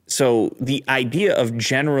needs. So the idea of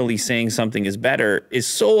generally saying something is better is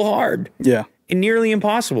so hard. Yeah. And nearly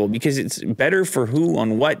impossible because it's better for who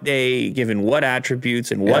on what day, given what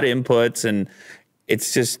attributes and what inputs. And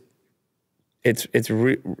it's just, it's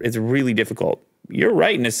really difficult. You're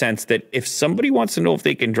right in a sense that if somebody wants to know if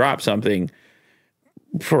they can drop something,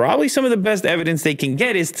 probably some of the best evidence they can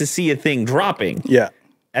get is to see a thing dropping. Yeah.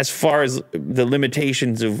 As far as the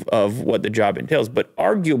limitations of what the job entails. But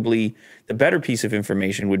arguably, the better piece of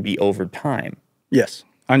information would be over time. Yes.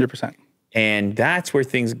 100%. And that's where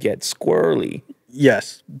things get squirrely.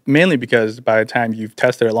 Yes. Mainly because by the time you've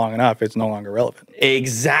tested it long enough, it's no longer relevant.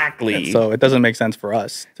 Exactly. So it doesn't make sense for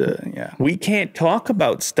us to, We can't talk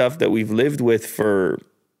about stuff that we've lived with for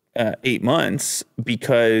 8 months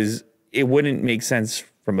because it wouldn't make sense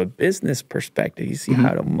from a business perspective. You see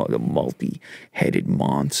how the multi-headed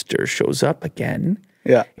monster shows up again.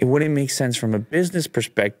 Yeah. It wouldn't make sense from a business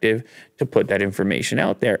perspective to put that information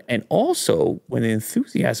out there. And also, when the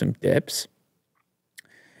enthusiasm dips,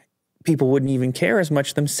 people wouldn't even care as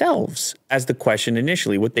much themselves as the question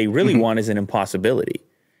initially. What they really want is an impossibility.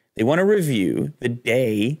 They want to review the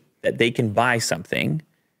day that they can buy something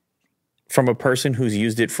from a person who's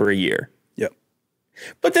used it for a year. Yep.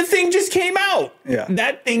 But the thing just came out. Yeah.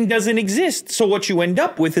 That thing doesn't exist. So what you end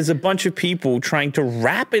up with is a bunch of people trying to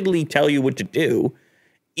rapidly tell you what to do,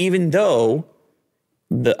 even though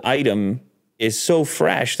the item is so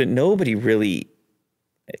fresh that nobody really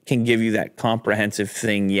can give you that comprehensive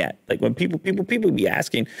thing yet. Like when people be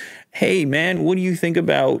asking, hey man, what do you think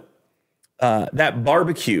about that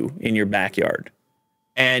barbecue in your backyard?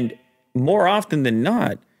 And more often than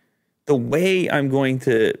not, the way I'm going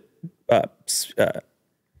to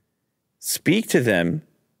speak to them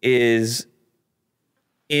is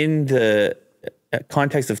in the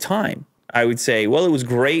context of time. I would say, well, it was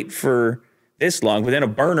great for this long, but then a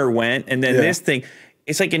burner went, and then this thing.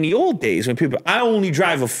 It's like in the old days when people, I only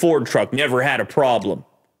drive a Ford truck, never had a problem.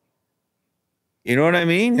 You know what I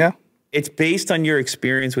mean? Yeah. It's based on your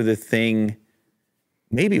experience with a thing,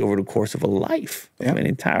 maybe over the course of a life, of an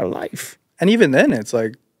entire life. And even then, it's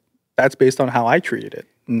like, that's based on how I treated it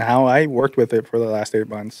and how I worked with it for the last 8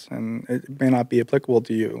 months. And it may not be applicable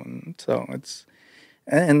to you. And so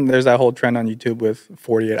and there's that whole trend on YouTube with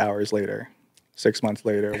 48 hours later, 6 months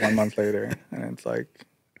later, 1 month later. And it's like,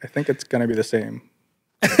 I think it's going to be the same.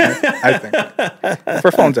 I think.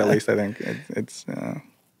 For phones, at least, I think. It's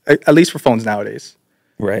at least for phones nowadays.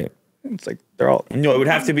 Right. It's like they're all. No, it would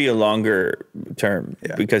have to be a longer term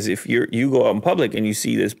because if you go out in public and you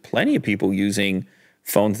see there's plenty of people using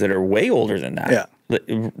phones that are way older than that.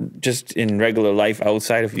 Yeah. Just in regular life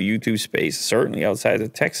outside of the YouTube space, certainly outside of the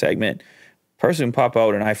tech segment, person can pop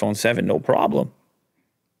out an iPhone 7, no problem.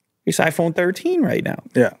 It's iPhone 13 right now.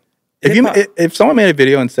 Yeah. If someone made a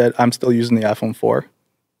video and said, I'm still using the iPhone 4,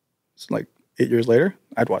 it's like 8 years later,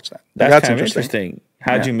 I'd watch that. That's kind of interesting.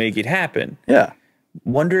 How'd you make it happen? Yeah.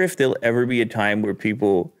 Wonder if there'll ever be a time where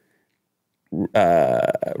people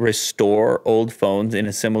restore old phones in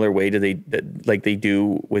a similar way to like they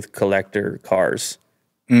do with collector cars.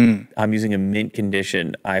 I'm using a mint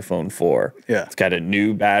condition iPhone 4. Yeah. It's got a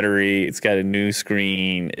new battery. It's got a new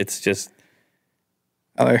screen. It's just.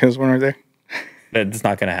 I like his one right there. That's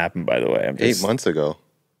not going to happen, by the way. 8 months ago,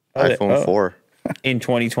 iPhone 4. In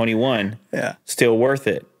 2021. Yeah. Still worth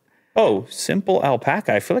it. Oh, Simple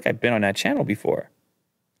Alpaca. I feel like I've been on that channel before.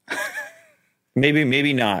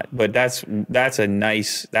 Maybe not, but that's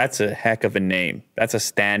a heck of a name. That's a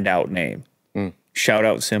standout name. Shout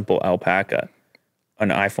out Simple Alpaca. An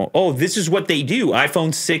iPhone. Oh, this is what they do. iPhone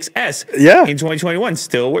 6S. Yeah. In 2021,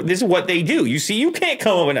 this is what they do. You see, you can't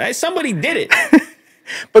come up with it. Somebody did it.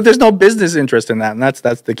 But there's no business interest in that, and that's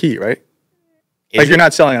the key, right? Like you're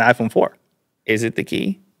not selling an iPhone 4. Is it the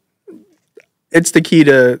key? It's the key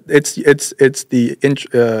to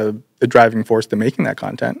the driving force to making that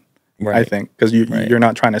content. Right. I think because you're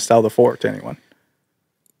not trying to sell the 4 to anyone.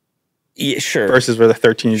 Yeah, sure. Versus with the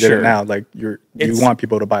 13, you did Sure. it now. Like you want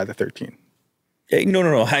people to buy the 13.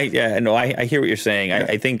 No. I hear what you're saying.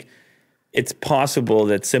 I think it's possible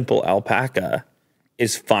that Simple Alpaca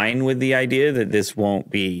is fine with the idea that this won't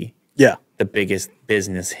be Yeah. the biggest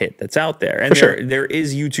business hit that's out there. And there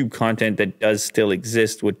is YouTube content that does still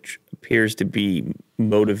exist, which appears to be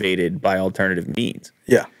motivated by alternative means.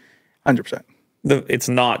 Yeah. 100%. It's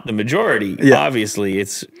not the majority. Yeah. Obviously,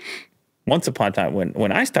 it's once upon a time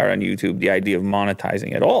when I started on YouTube, the idea of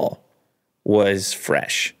monetizing at all was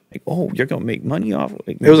fresh. Like, oh, you're gonna make money off of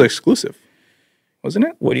it. It was exclusive, wasn't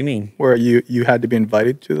it? What do you mean? Where you had to be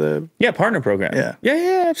invited to the Partner program. Yeah.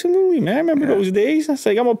 Yeah, absolutely, man. I remember those days. I was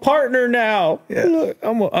like, I'm a partner now. Yeah. Look,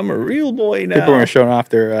 I'm a real boy now. people were showing off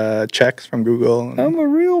their checks from Google. I'm a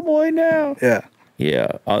real boy now. Yeah.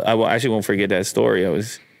 Yeah, I actually won't forget that story. I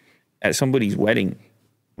was at somebody's wedding,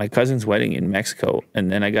 my cousin's wedding in Mexico,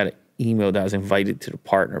 and then I got an email that I was invited to the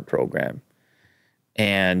partner program,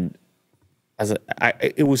 and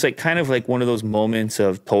it was like kind of like one of those moments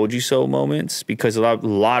of told you so moments, because a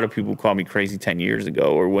lot of people called me crazy 10 years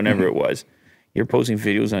ago or whenever it was. You're posting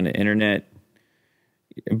videos on the internet,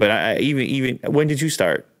 but I even when did you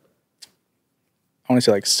start? I want to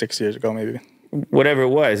say like 6 years ago, maybe. Whatever it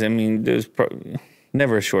was. I mean, there's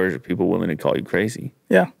never a shortage of people willing to call you crazy.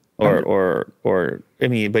 Yeah. Or I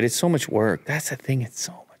mean, but it's so much work. That's the thing. It's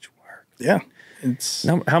so much work. Yeah. It's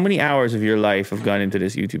How many hours of your life have gone into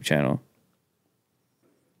this YouTube channel?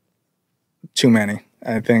 too many.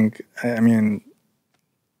 I think. I mean,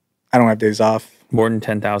 I don't have days off. More than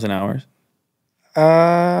 10,000 hours?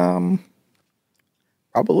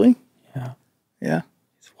 Probably. Yeah. Yeah.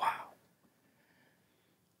 Wow.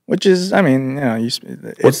 Which is, I mean, you know,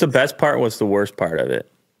 What's the best part? What's the worst part of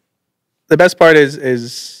it? the best part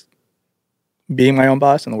is being my own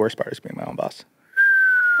boss, and the worst part is being my own boss.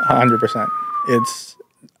 100%.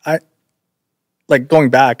 Like going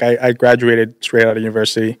back, I graduated straight out of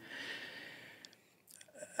university.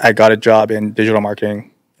 I got a job in digital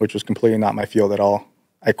marketing, which was completely not my field at all.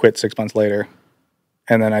 I quit 6 months later,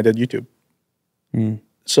 and then I did YouTube.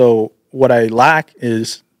 So what I lack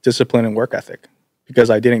is discipline and work ethic, because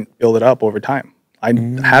I didn't build it up over time. I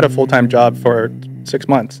had a full-time job for 6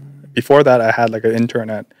 months. Before that, I had like an intern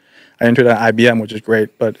I interned at IBM, which is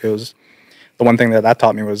great, but it was the one thing that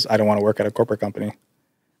taught me was I don't want to work at a corporate company.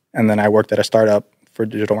 And then I worked at a startup for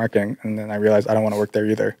digital marketing, and then I realized I don't want to work there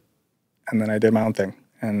either. And then I did my own thing.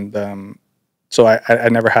 And so I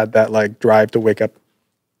never had that like drive to wake up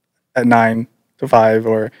at 9 to 5,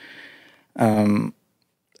 or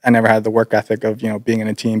I never had the work ethic of, you know, being in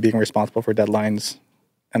a team, being responsible for deadlines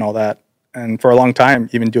and all that. And for a long time,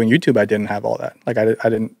 even doing YouTube, I didn't have all that. Like I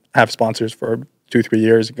didn't have sponsors for 2-3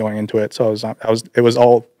 years going into it. So it was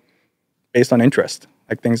all based on interest,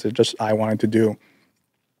 like things that just I wanted to do.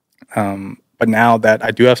 But now that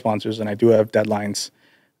I do have sponsors and I do have deadlines,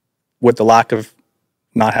 with the lack of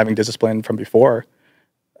not having discipline from before,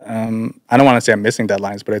 I don't want to say I'm missing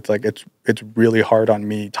deadlines, but it's like it's really hard on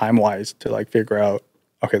me time-wise to like figure out,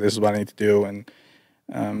 okay, this is what I need to do, and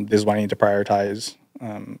this is what I need to prioritize.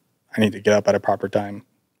 I need to get up at a proper time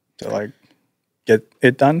to like get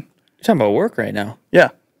it done. You're talking about work right now.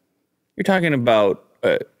 Yeah. You're talking about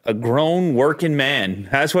a grown working man.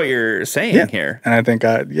 That's what you're saying here. And I think,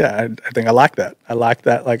 I think I lack that. I lack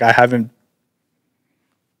that. Like I haven't,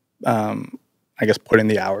 I guess, put in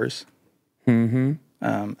the hours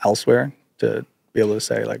elsewhere to be able to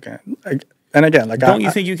say like, and again, like, Don't you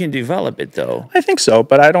think you can develop it though? I think so,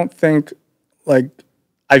 but I don't think like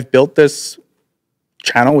I've built this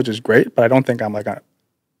channel, which is great, but I don't think I'm like an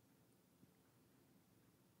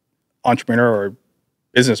entrepreneur or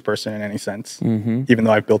business person in any sense, even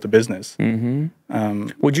though I've built a business.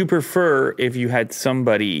 Would you prefer if you had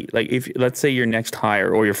somebody, like if let's say your next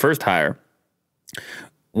hire or your first hire,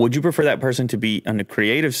 would you prefer that person to be on the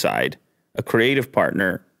creative side, a creative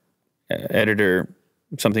partner, editor,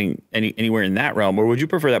 something anywhere in that realm, or would you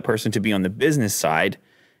prefer that person to be on the business side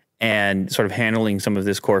and sort of handling some of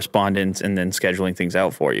this correspondence and then scheduling things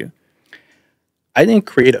out for you? I think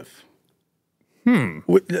creative.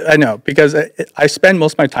 I know, because I spend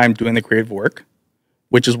most of my time doing the creative work,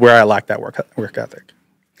 which is where I lack that work ethic.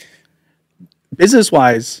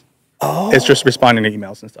 Business-wise, It's just responding to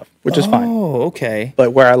emails and stuff, which is fine. Oh, okay.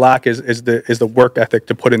 But where I lack is the work ethic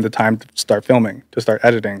to put in the time to start filming, to start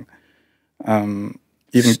editing. Even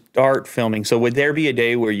Start filming. So would there be a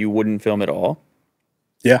day where you wouldn't film at all?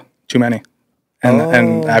 yeah, too many.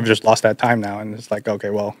 And I've just lost that time now, and it's like, okay,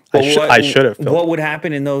 well, I should have filmed. What would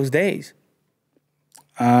happen in those days?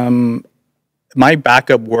 My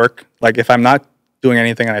backup work, like if I'm not doing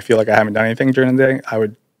anything and I feel like I haven't done anything during the day, I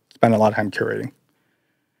would spend a lot of time curating.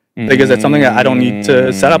 Because it's something that I don't need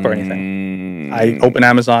to set up or anything. I open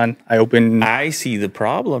Amazon, I see the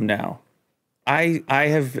problem now. I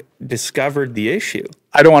have discovered the issue.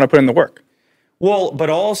 I don't want to put in the work. Well, but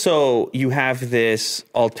also you have this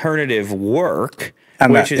alternative work,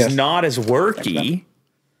 And which that, is yes. not as worky.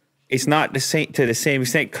 It's not the same to the same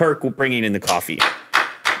extent. Kirk bringing in the coffee.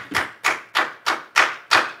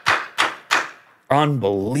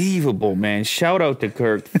 Unbelievable, man. Shout out to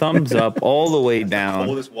Kirk. Thumbs up all the way down.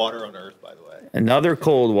 Coldest water on earth, by the way. Another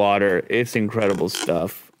cold water. It's incredible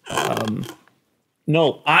stuff.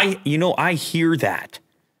 No, I hear that.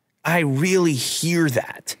 I really hear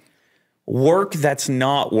that. Work that's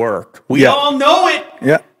not work. We Yeah. all know it.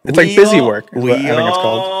 Yeah. It's like busy work, is We what I think it's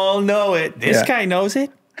called. all know it. This Yeah. guy knows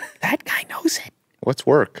it. That guy knows it. What's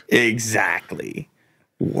work? Exactly.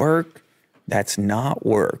 Work that's not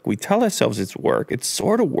work. We tell ourselves it's work. It's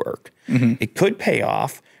sort of work. Mm-hmm. It could pay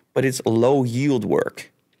off, but it's low yield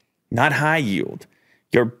work, not high yield.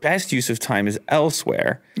 Your best use of time is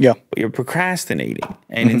elsewhere, Yeah. but you're procrastinating.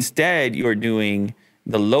 And instead, you're doing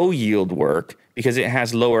the low yield work because it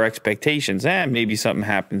has lower expectations. Maybe something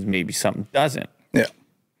happens, maybe something doesn't. Yeah.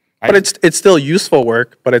 But it's still useful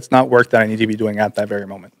work, but it's not work that I need to be doing at that very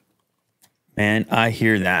moment. Man, I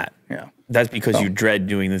hear that. Yeah. That's because you dread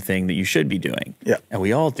doing the thing that you should be doing. Yeah. And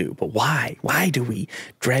we all do. But why? Why do we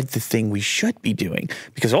dread the thing we should be doing?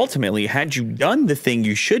 Because ultimately, had you done the thing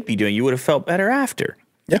you should be doing, you would have felt better after.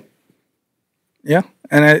 Yeah. Yeah.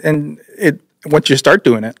 And once you start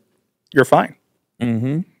doing it, you're fine.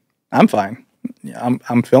 Mm-hmm. I'm fine. Yeah,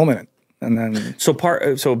 I'm filming it. And then So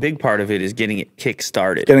a big part of it is getting it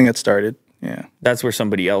kick-started. getting it started. Yeah. That's where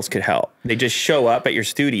somebody else could help. They just show up at your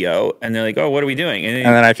studio and they're like, "Oh, what are we doing?" And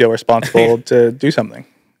And then I feel responsible to do something.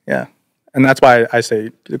 Yeah. And that's why I say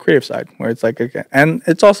the creative side, where it's like, okay, and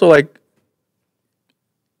it's also like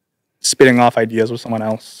spitting off ideas with someone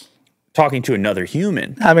else. talking to another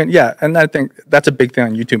human. I mean, yeah, and I think that's a big thing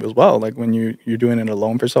on YouTube as well. Like when you're doing it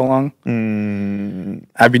alone for so long.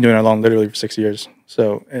 I've been doing it alone literally for 6 years.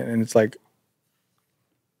 So, and it's like,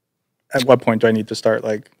 at what point do I need to start,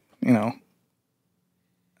 like, you know?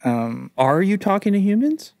 Are you talking to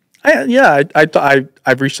humans?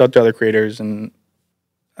 I've reached out to other creators and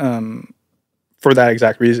for that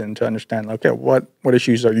exact reason, to understand, okay, what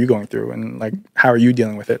issues are you going through, and like how are you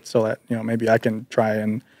dealing with it, so that, you know, maybe I can try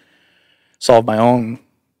and solve my own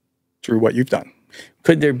through what you've done.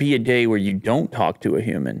 Could there be a day where you don't talk to a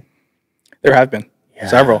human? There have been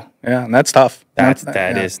several, and that's tough.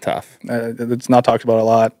 That is tough. It's not talked about a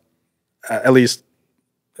lot, at least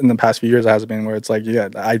in the past few years. It has been, where it's like,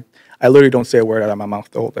 I literally don't say a word out of my mouth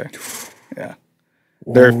the whole day. Yeah,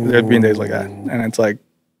 there've been days like that, and it's like,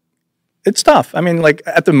 it's tough. I mean, like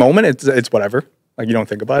at the moment, it's whatever. Like you don't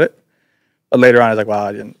think about it, but later on, it's like, wow,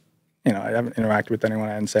 I haven't interacted with anyone.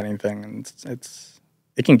 I hadn't said anything, and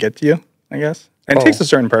it can get to you, I guess. And it takes a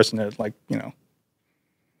certain person to, like, you know,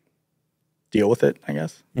 deal with it, I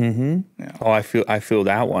guess. Oh, I feel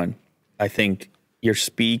that one. I think you're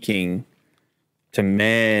speaking to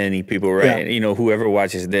many people, right? Yeah. You know, whoever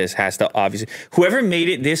watches this has to obviously, whoever made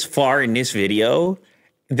it this far in this video,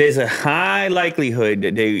 there's a high likelihood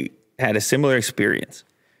that they had a similar experience,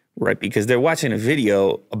 right? Because they're watching a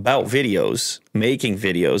video about videos, making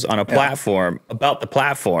videos on a platform about the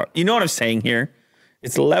platform. You know what I'm saying here?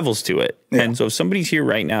 It's levels to it. Yeah. And so if somebody's here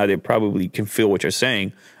right now, they probably can feel what you're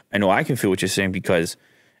saying. I know I can feel what you're saying, because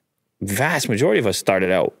vast majority of us started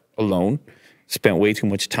out alone, spent way too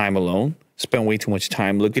much time alone, spent way too much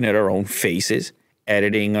time looking at our own faces,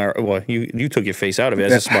 editing you took your face out of it.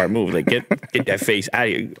 That's a smart move. Like get that face out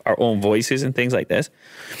of our own voices and things like this.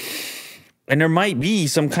 And there might be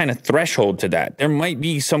some kind of threshold to that. There might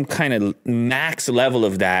be some kind of max level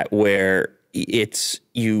of that where you're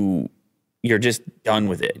just done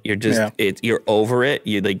with it. You're just you're over it.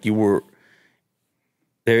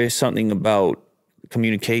 There is something about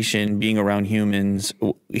communication, being around humans.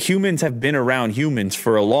 Humans have been around humans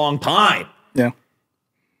for a long time. Yeah.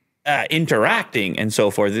 Interacting and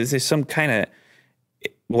so forth. There's some kind of,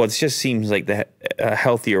 it just seems like a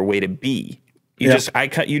healthier way to be. You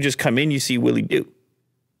just come in, you see Willie do.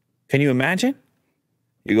 Can you imagine?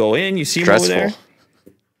 You go in, you see him over there.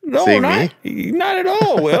 Stressful. No, Seeing me? not at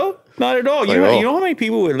all, Will. Not at all. Like, You oh. know how many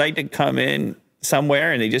people would like to come in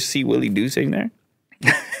somewhere and they just see Willie Doo sitting there?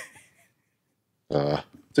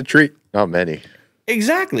 It's a treat. Not many.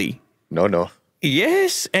 Exactly. No.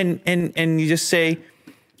 Yes. And you just say,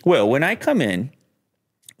 well, when I come in,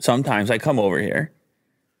 sometimes I come over here.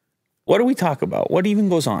 What do we talk about? What even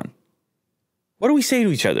goes on? What do we say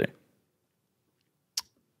to each other?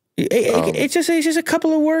 It's just a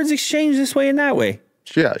couple of words exchanged this way and that way.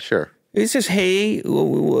 Yeah, sure. It's just, hey,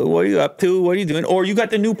 what are you up to? What are you doing? Or you got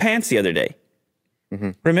the new pants the other day.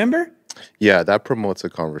 Remember? Yeah, that promotes a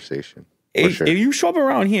conversation. For If sure. you show up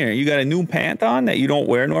around here, you got a new pant on that you don't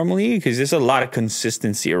wear normally, because there's a lot of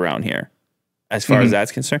consistency around here as far as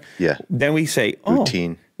that's concerned. Yeah. Then we say,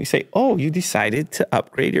 Routine. you decided to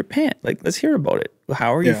upgrade your pant. Like, let's hear about it.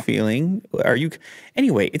 How are you Yeah. feeling?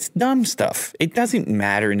 Anyway, it's dumb stuff. It doesn't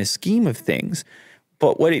matter in the scheme of things.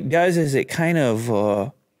 But what it does is it kind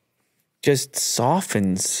of just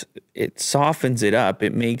softens it up.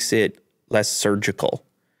 It makes it less surgical.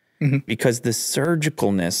 Because the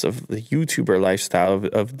surgicalness of the YouTuber lifestyle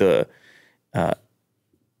of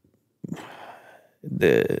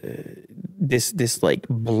this like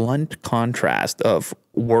blunt contrast of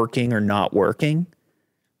working or not working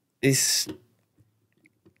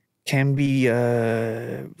can be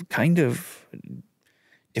kind of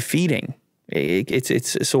defeating.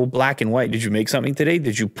 It's so black and white. Did you make something today?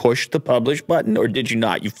 Did you push the publish button or did you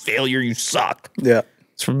not? You failure, you suck. Yeah.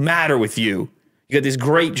 What's the matter with you? You got this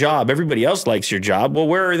great job. Everybody else likes your job. Well,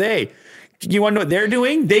 where are they? You want to know what they're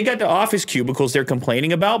doing? They got the office cubicles they're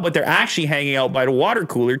complaining about, but they're actually hanging out by the water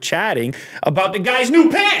cooler chatting about the guy's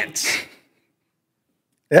new pants.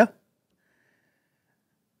 Yeah.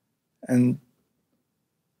 And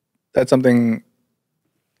that's something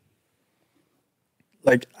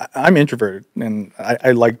like I'm introverted and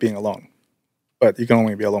I like being alone, but you can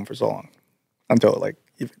only be alone for so long until like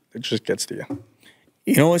it just gets to you.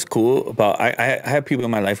 You know what's cool about I have people in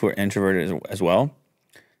my life who are introverted as well.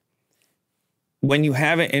 When you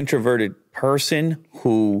have an introverted person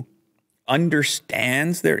who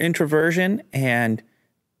understands their introversion and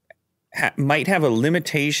might have a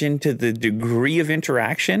limitation to the degree of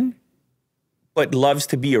interaction, but loves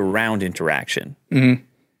to be around interaction.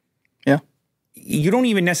 Yeah, You don't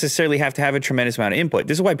even necessarily have to have a tremendous amount of input.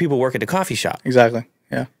 This is why people work at the coffee shop. exactly.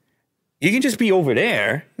 Yeah. You can just be over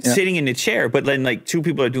there, Yeah. sitting in the chair, but then like two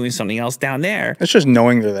people are doing something else down there. It's just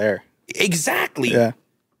knowing they're there. Exactly. Yeah.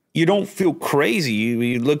 You don't feel crazy.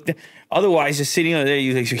 You look. Otherwise, just sitting over there,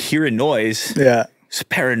 you hear a noise. Yeah. It's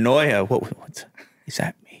paranoia. What's is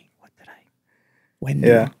that me? What did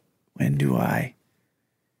I? When do I?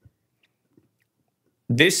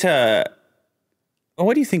 This.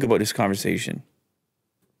 What do you think about this conversation?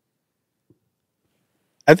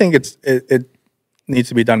 I think it needs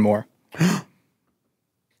to be done more.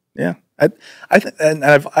 Yeah.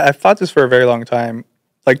 I've thought this for a very long time.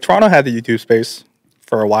 Like Toronto had the YouTube space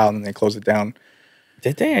for a while and then they closed it down.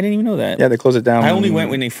 Did they? I didn't even know that. Yeah, they closed it down. I only went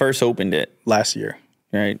when they first opened it. last year.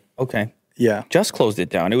 Right. Okay. Yeah. Just closed it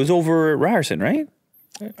down. It was over at Ryerson, right?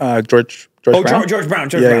 George Oh, Brown. George Brown.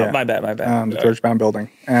 Yeah, Brown. yeah. My bad. The George Brown building,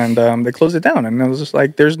 and they closed it down. And it was just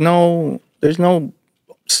like there's no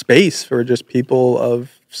space for just people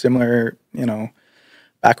of similar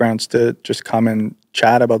backgrounds to just come and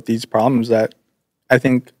chat about these problems that I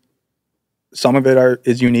think some of it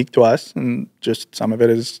is unique to us, and just some of it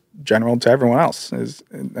is general to everyone else.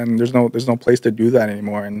 And there's no place to do that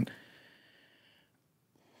anymore. And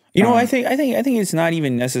I think it's not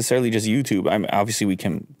even necessarily just YouTube. Obviously we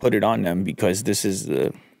can put it on them because this is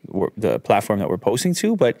the platform that we're posting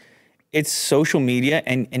to, but it's social media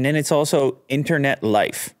and then it's also internet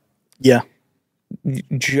life. yeah,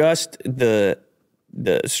 Just the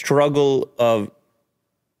struggle of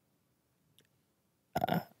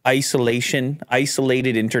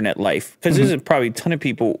isolated internet life. Because there's probably a ton of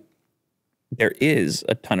people. There is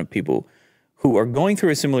a ton of people who are going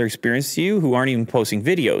through a similar experience to you who aren't even posting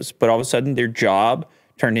videos, but all of a sudden their job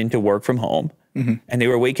turned into work from home. And they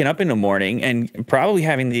were waking up in the morning and probably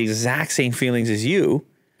having the exact same feelings as you.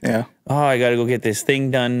 yeah, Oh, I got to go get this thing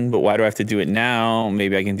done, but why do I have to do it now?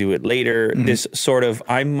 Maybe I can do it later. This sort of,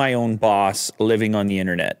 I'm my own boss living on the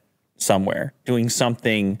internet somewhere, doing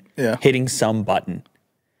something, Yeah. hitting some button.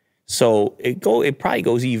 So it probably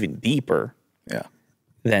goes even deeper yeah.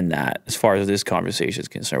 than that as far as this conversation is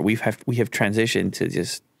concerned. We have transitioned to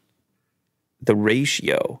just the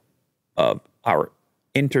ratio of our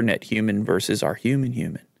internet human versus our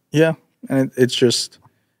human. Yeah, and it's just,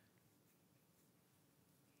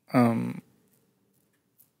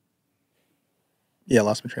 yeah, I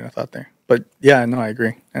lost my train of thought there. But yeah, no, I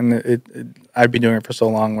agree. And I've been doing it for so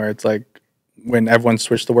long where it's like when everyone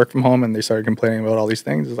switched to work from home and they started complaining about all these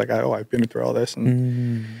things, it's like, oh, I've been through all this,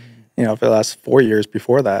 and you know, for the last 4 years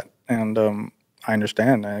before that, and I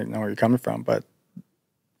understand, I know where you're coming from, but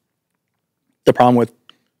the problem with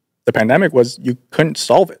the pandemic was you couldn't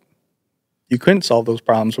solve it. You couldn't solve those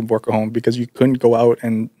problems from work at home because you couldn't go out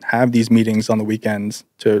and have these meetings on the weekends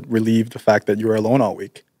to relieve the fact that you were alone all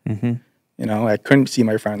week. Mm-hmm. You know, I couldn't see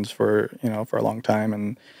my friends for a long time,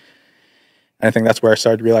 and I think that's where I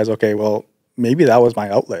started to realize, okay, well, maybe that was my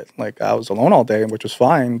outlet. Like, I was alone all day, which was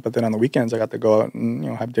fine, but then on the weekends I got to go out and, you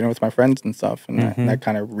know, have dinner with my friends and stuff, and that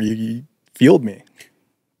kind of refueled me,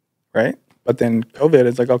 right? But then COVID,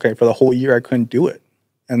 it's like, okay, for the whole year I couldn't do it.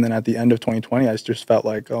 And then at the end of 2020, I just felt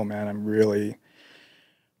like, oh man, I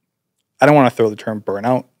don't want to throw the term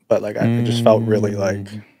burnout, but like I just felt really like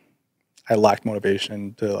I lacked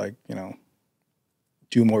motivation to, like, you know,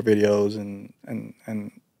 do more videos and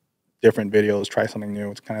different videos, try something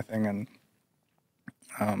new, kind of thing. And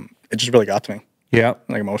it just really got to me. Yeah.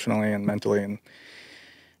 Like emotionally and mentally,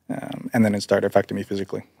 and then it started affecting me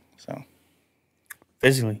physically. So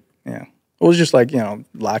Physically. yeah, it was just like, you know,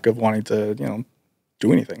 lack of wanting to, you know,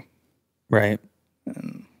 do anything. Right.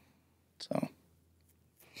 And so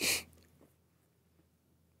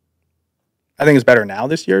I think it's better now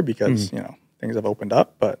this year because, you know, things have opened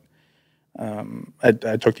up, but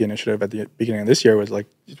I took the initiative at the beginning of this year, was like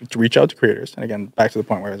to reach out to creators. And again, back to the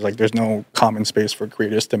point where it's like, there's no common space for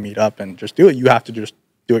creators to meet up and just do it. You have to just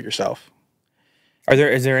do it yourself.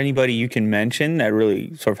 Is there anybody you can mention that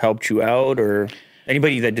really sort of helped you out, or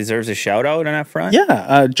anybody that deserves a shout out on that front?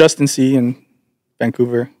 Yeah. Justin C. in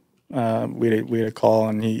Vancouver, we had a call,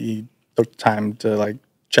 and he took time to like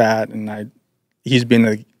chat, and he's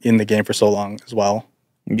been in the game for so long as well.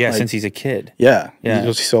 Yeah, Like, since he's a kid. Yeah. Yeah. He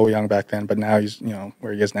was so young back then, but now he's, you know,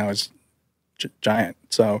 where he is now is giant.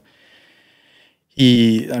 So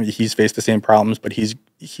he's faced the same problems, but he's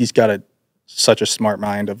got such a smart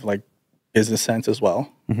mind of like business sense as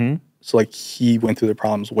well. Mm-hmm. So like he went through the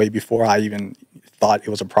problems way before I even thought it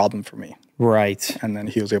was a problem for me. Right. And then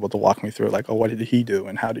he was able to walk me through like, oh, what did he do,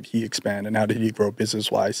 and how did he expand, and how did he grow business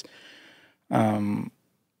wise? And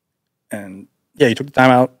yeah, he took the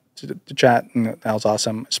time out to chat, and that was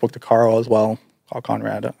awesome. I spoke to Carl as well, Carl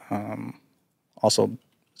Conrad. Also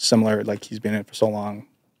similar, like he's been in it for so long,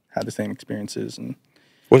 had the same experiences. And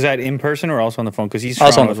Was that in person or also on the phone? Because he's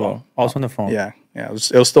Also on Toronto the as well. phone. Also on the phone. yeah, it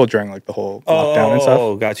was still during like the whole lockdown and stuff.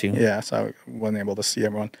 Oh, got you. Yeah, so I wasn't able to see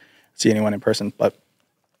anyone in person, but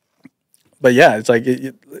yeah, it's like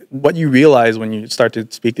what you realize when you start to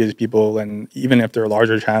speak to these people, and even if they're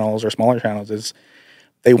larger channels or smaller channels, is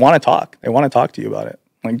they want to talk. They want to talk to you about it.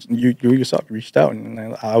 Like you yourself reached out, and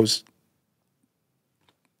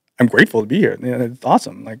I'm grateful to be here. You know, it's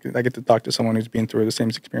awesome. Like I get to talk to someone who's been through the same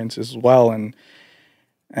experiences as well, and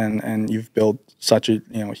you've built such a,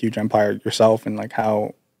 you know, huge empire yourself, and like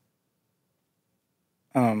how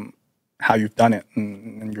you've done it,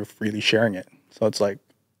 and you're freely sharing it. So it's like,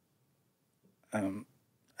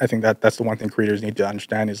 I think that's the one thing creators need to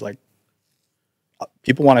understand is like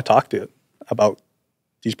people want to talk to about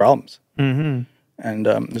these problems. Mm-hmm. And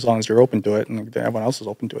as long as you're open to it, and everyone else is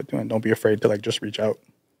open to it too, and don't be afraid to like just reach out.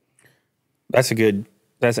 That's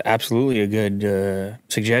absolutely a good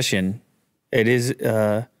suggestion. It is,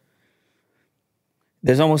 there's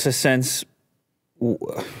almost a sense,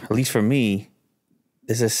 at least for me,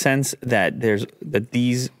 there's a sense that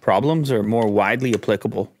these problems are more widely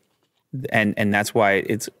applicable, and that's why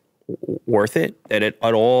it's worth it. That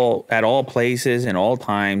at all places and all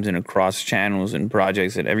times and across channels and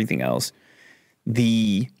projects and everything else,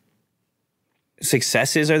 the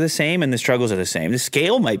successes are the same and the struggles are the same. The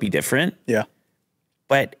scale might be different, Yeah.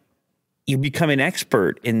 but you become an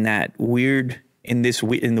expert in that in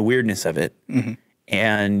the weirdness of it. Mm-hmm.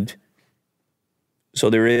 And so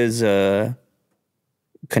there is a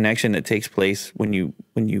connection that takes place when you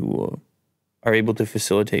are able to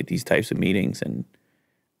facilitate these types of meetings. And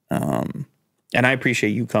I appreciate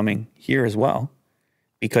you coming here as well,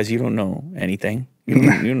 because you don't know anything. You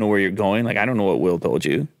don't know where you're going. Like, I don't know what Will told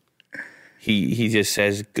you. He just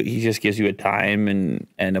gives you a time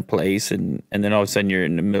and a place, and then all of a sudden you're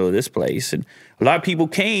in the middle of this place. And a lot of people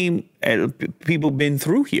came, and people been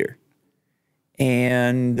through here.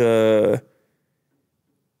 And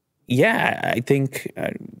yeah, I think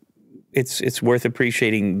it's worth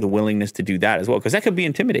appreciating the willingness to do that as well, because that could be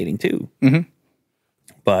intimidating too. Mm-hmm.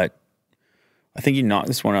 But I think you knocked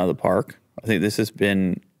this one out of the park. I think this has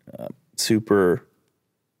been super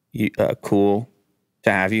cool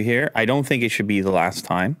to have you here. I don't think it should be the last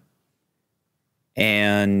time.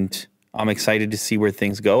 And I'm excited to see where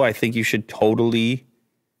things go. I think you should totally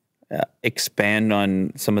expand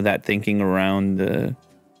on some of that thinking around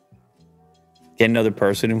get another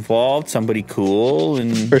person involved, somebody cool,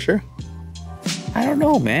 and For sure. I don't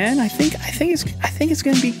know, man. I think it's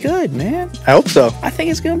gonna be good, man. I hope so. I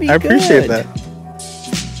think it's gonna be. I appreciate good. that.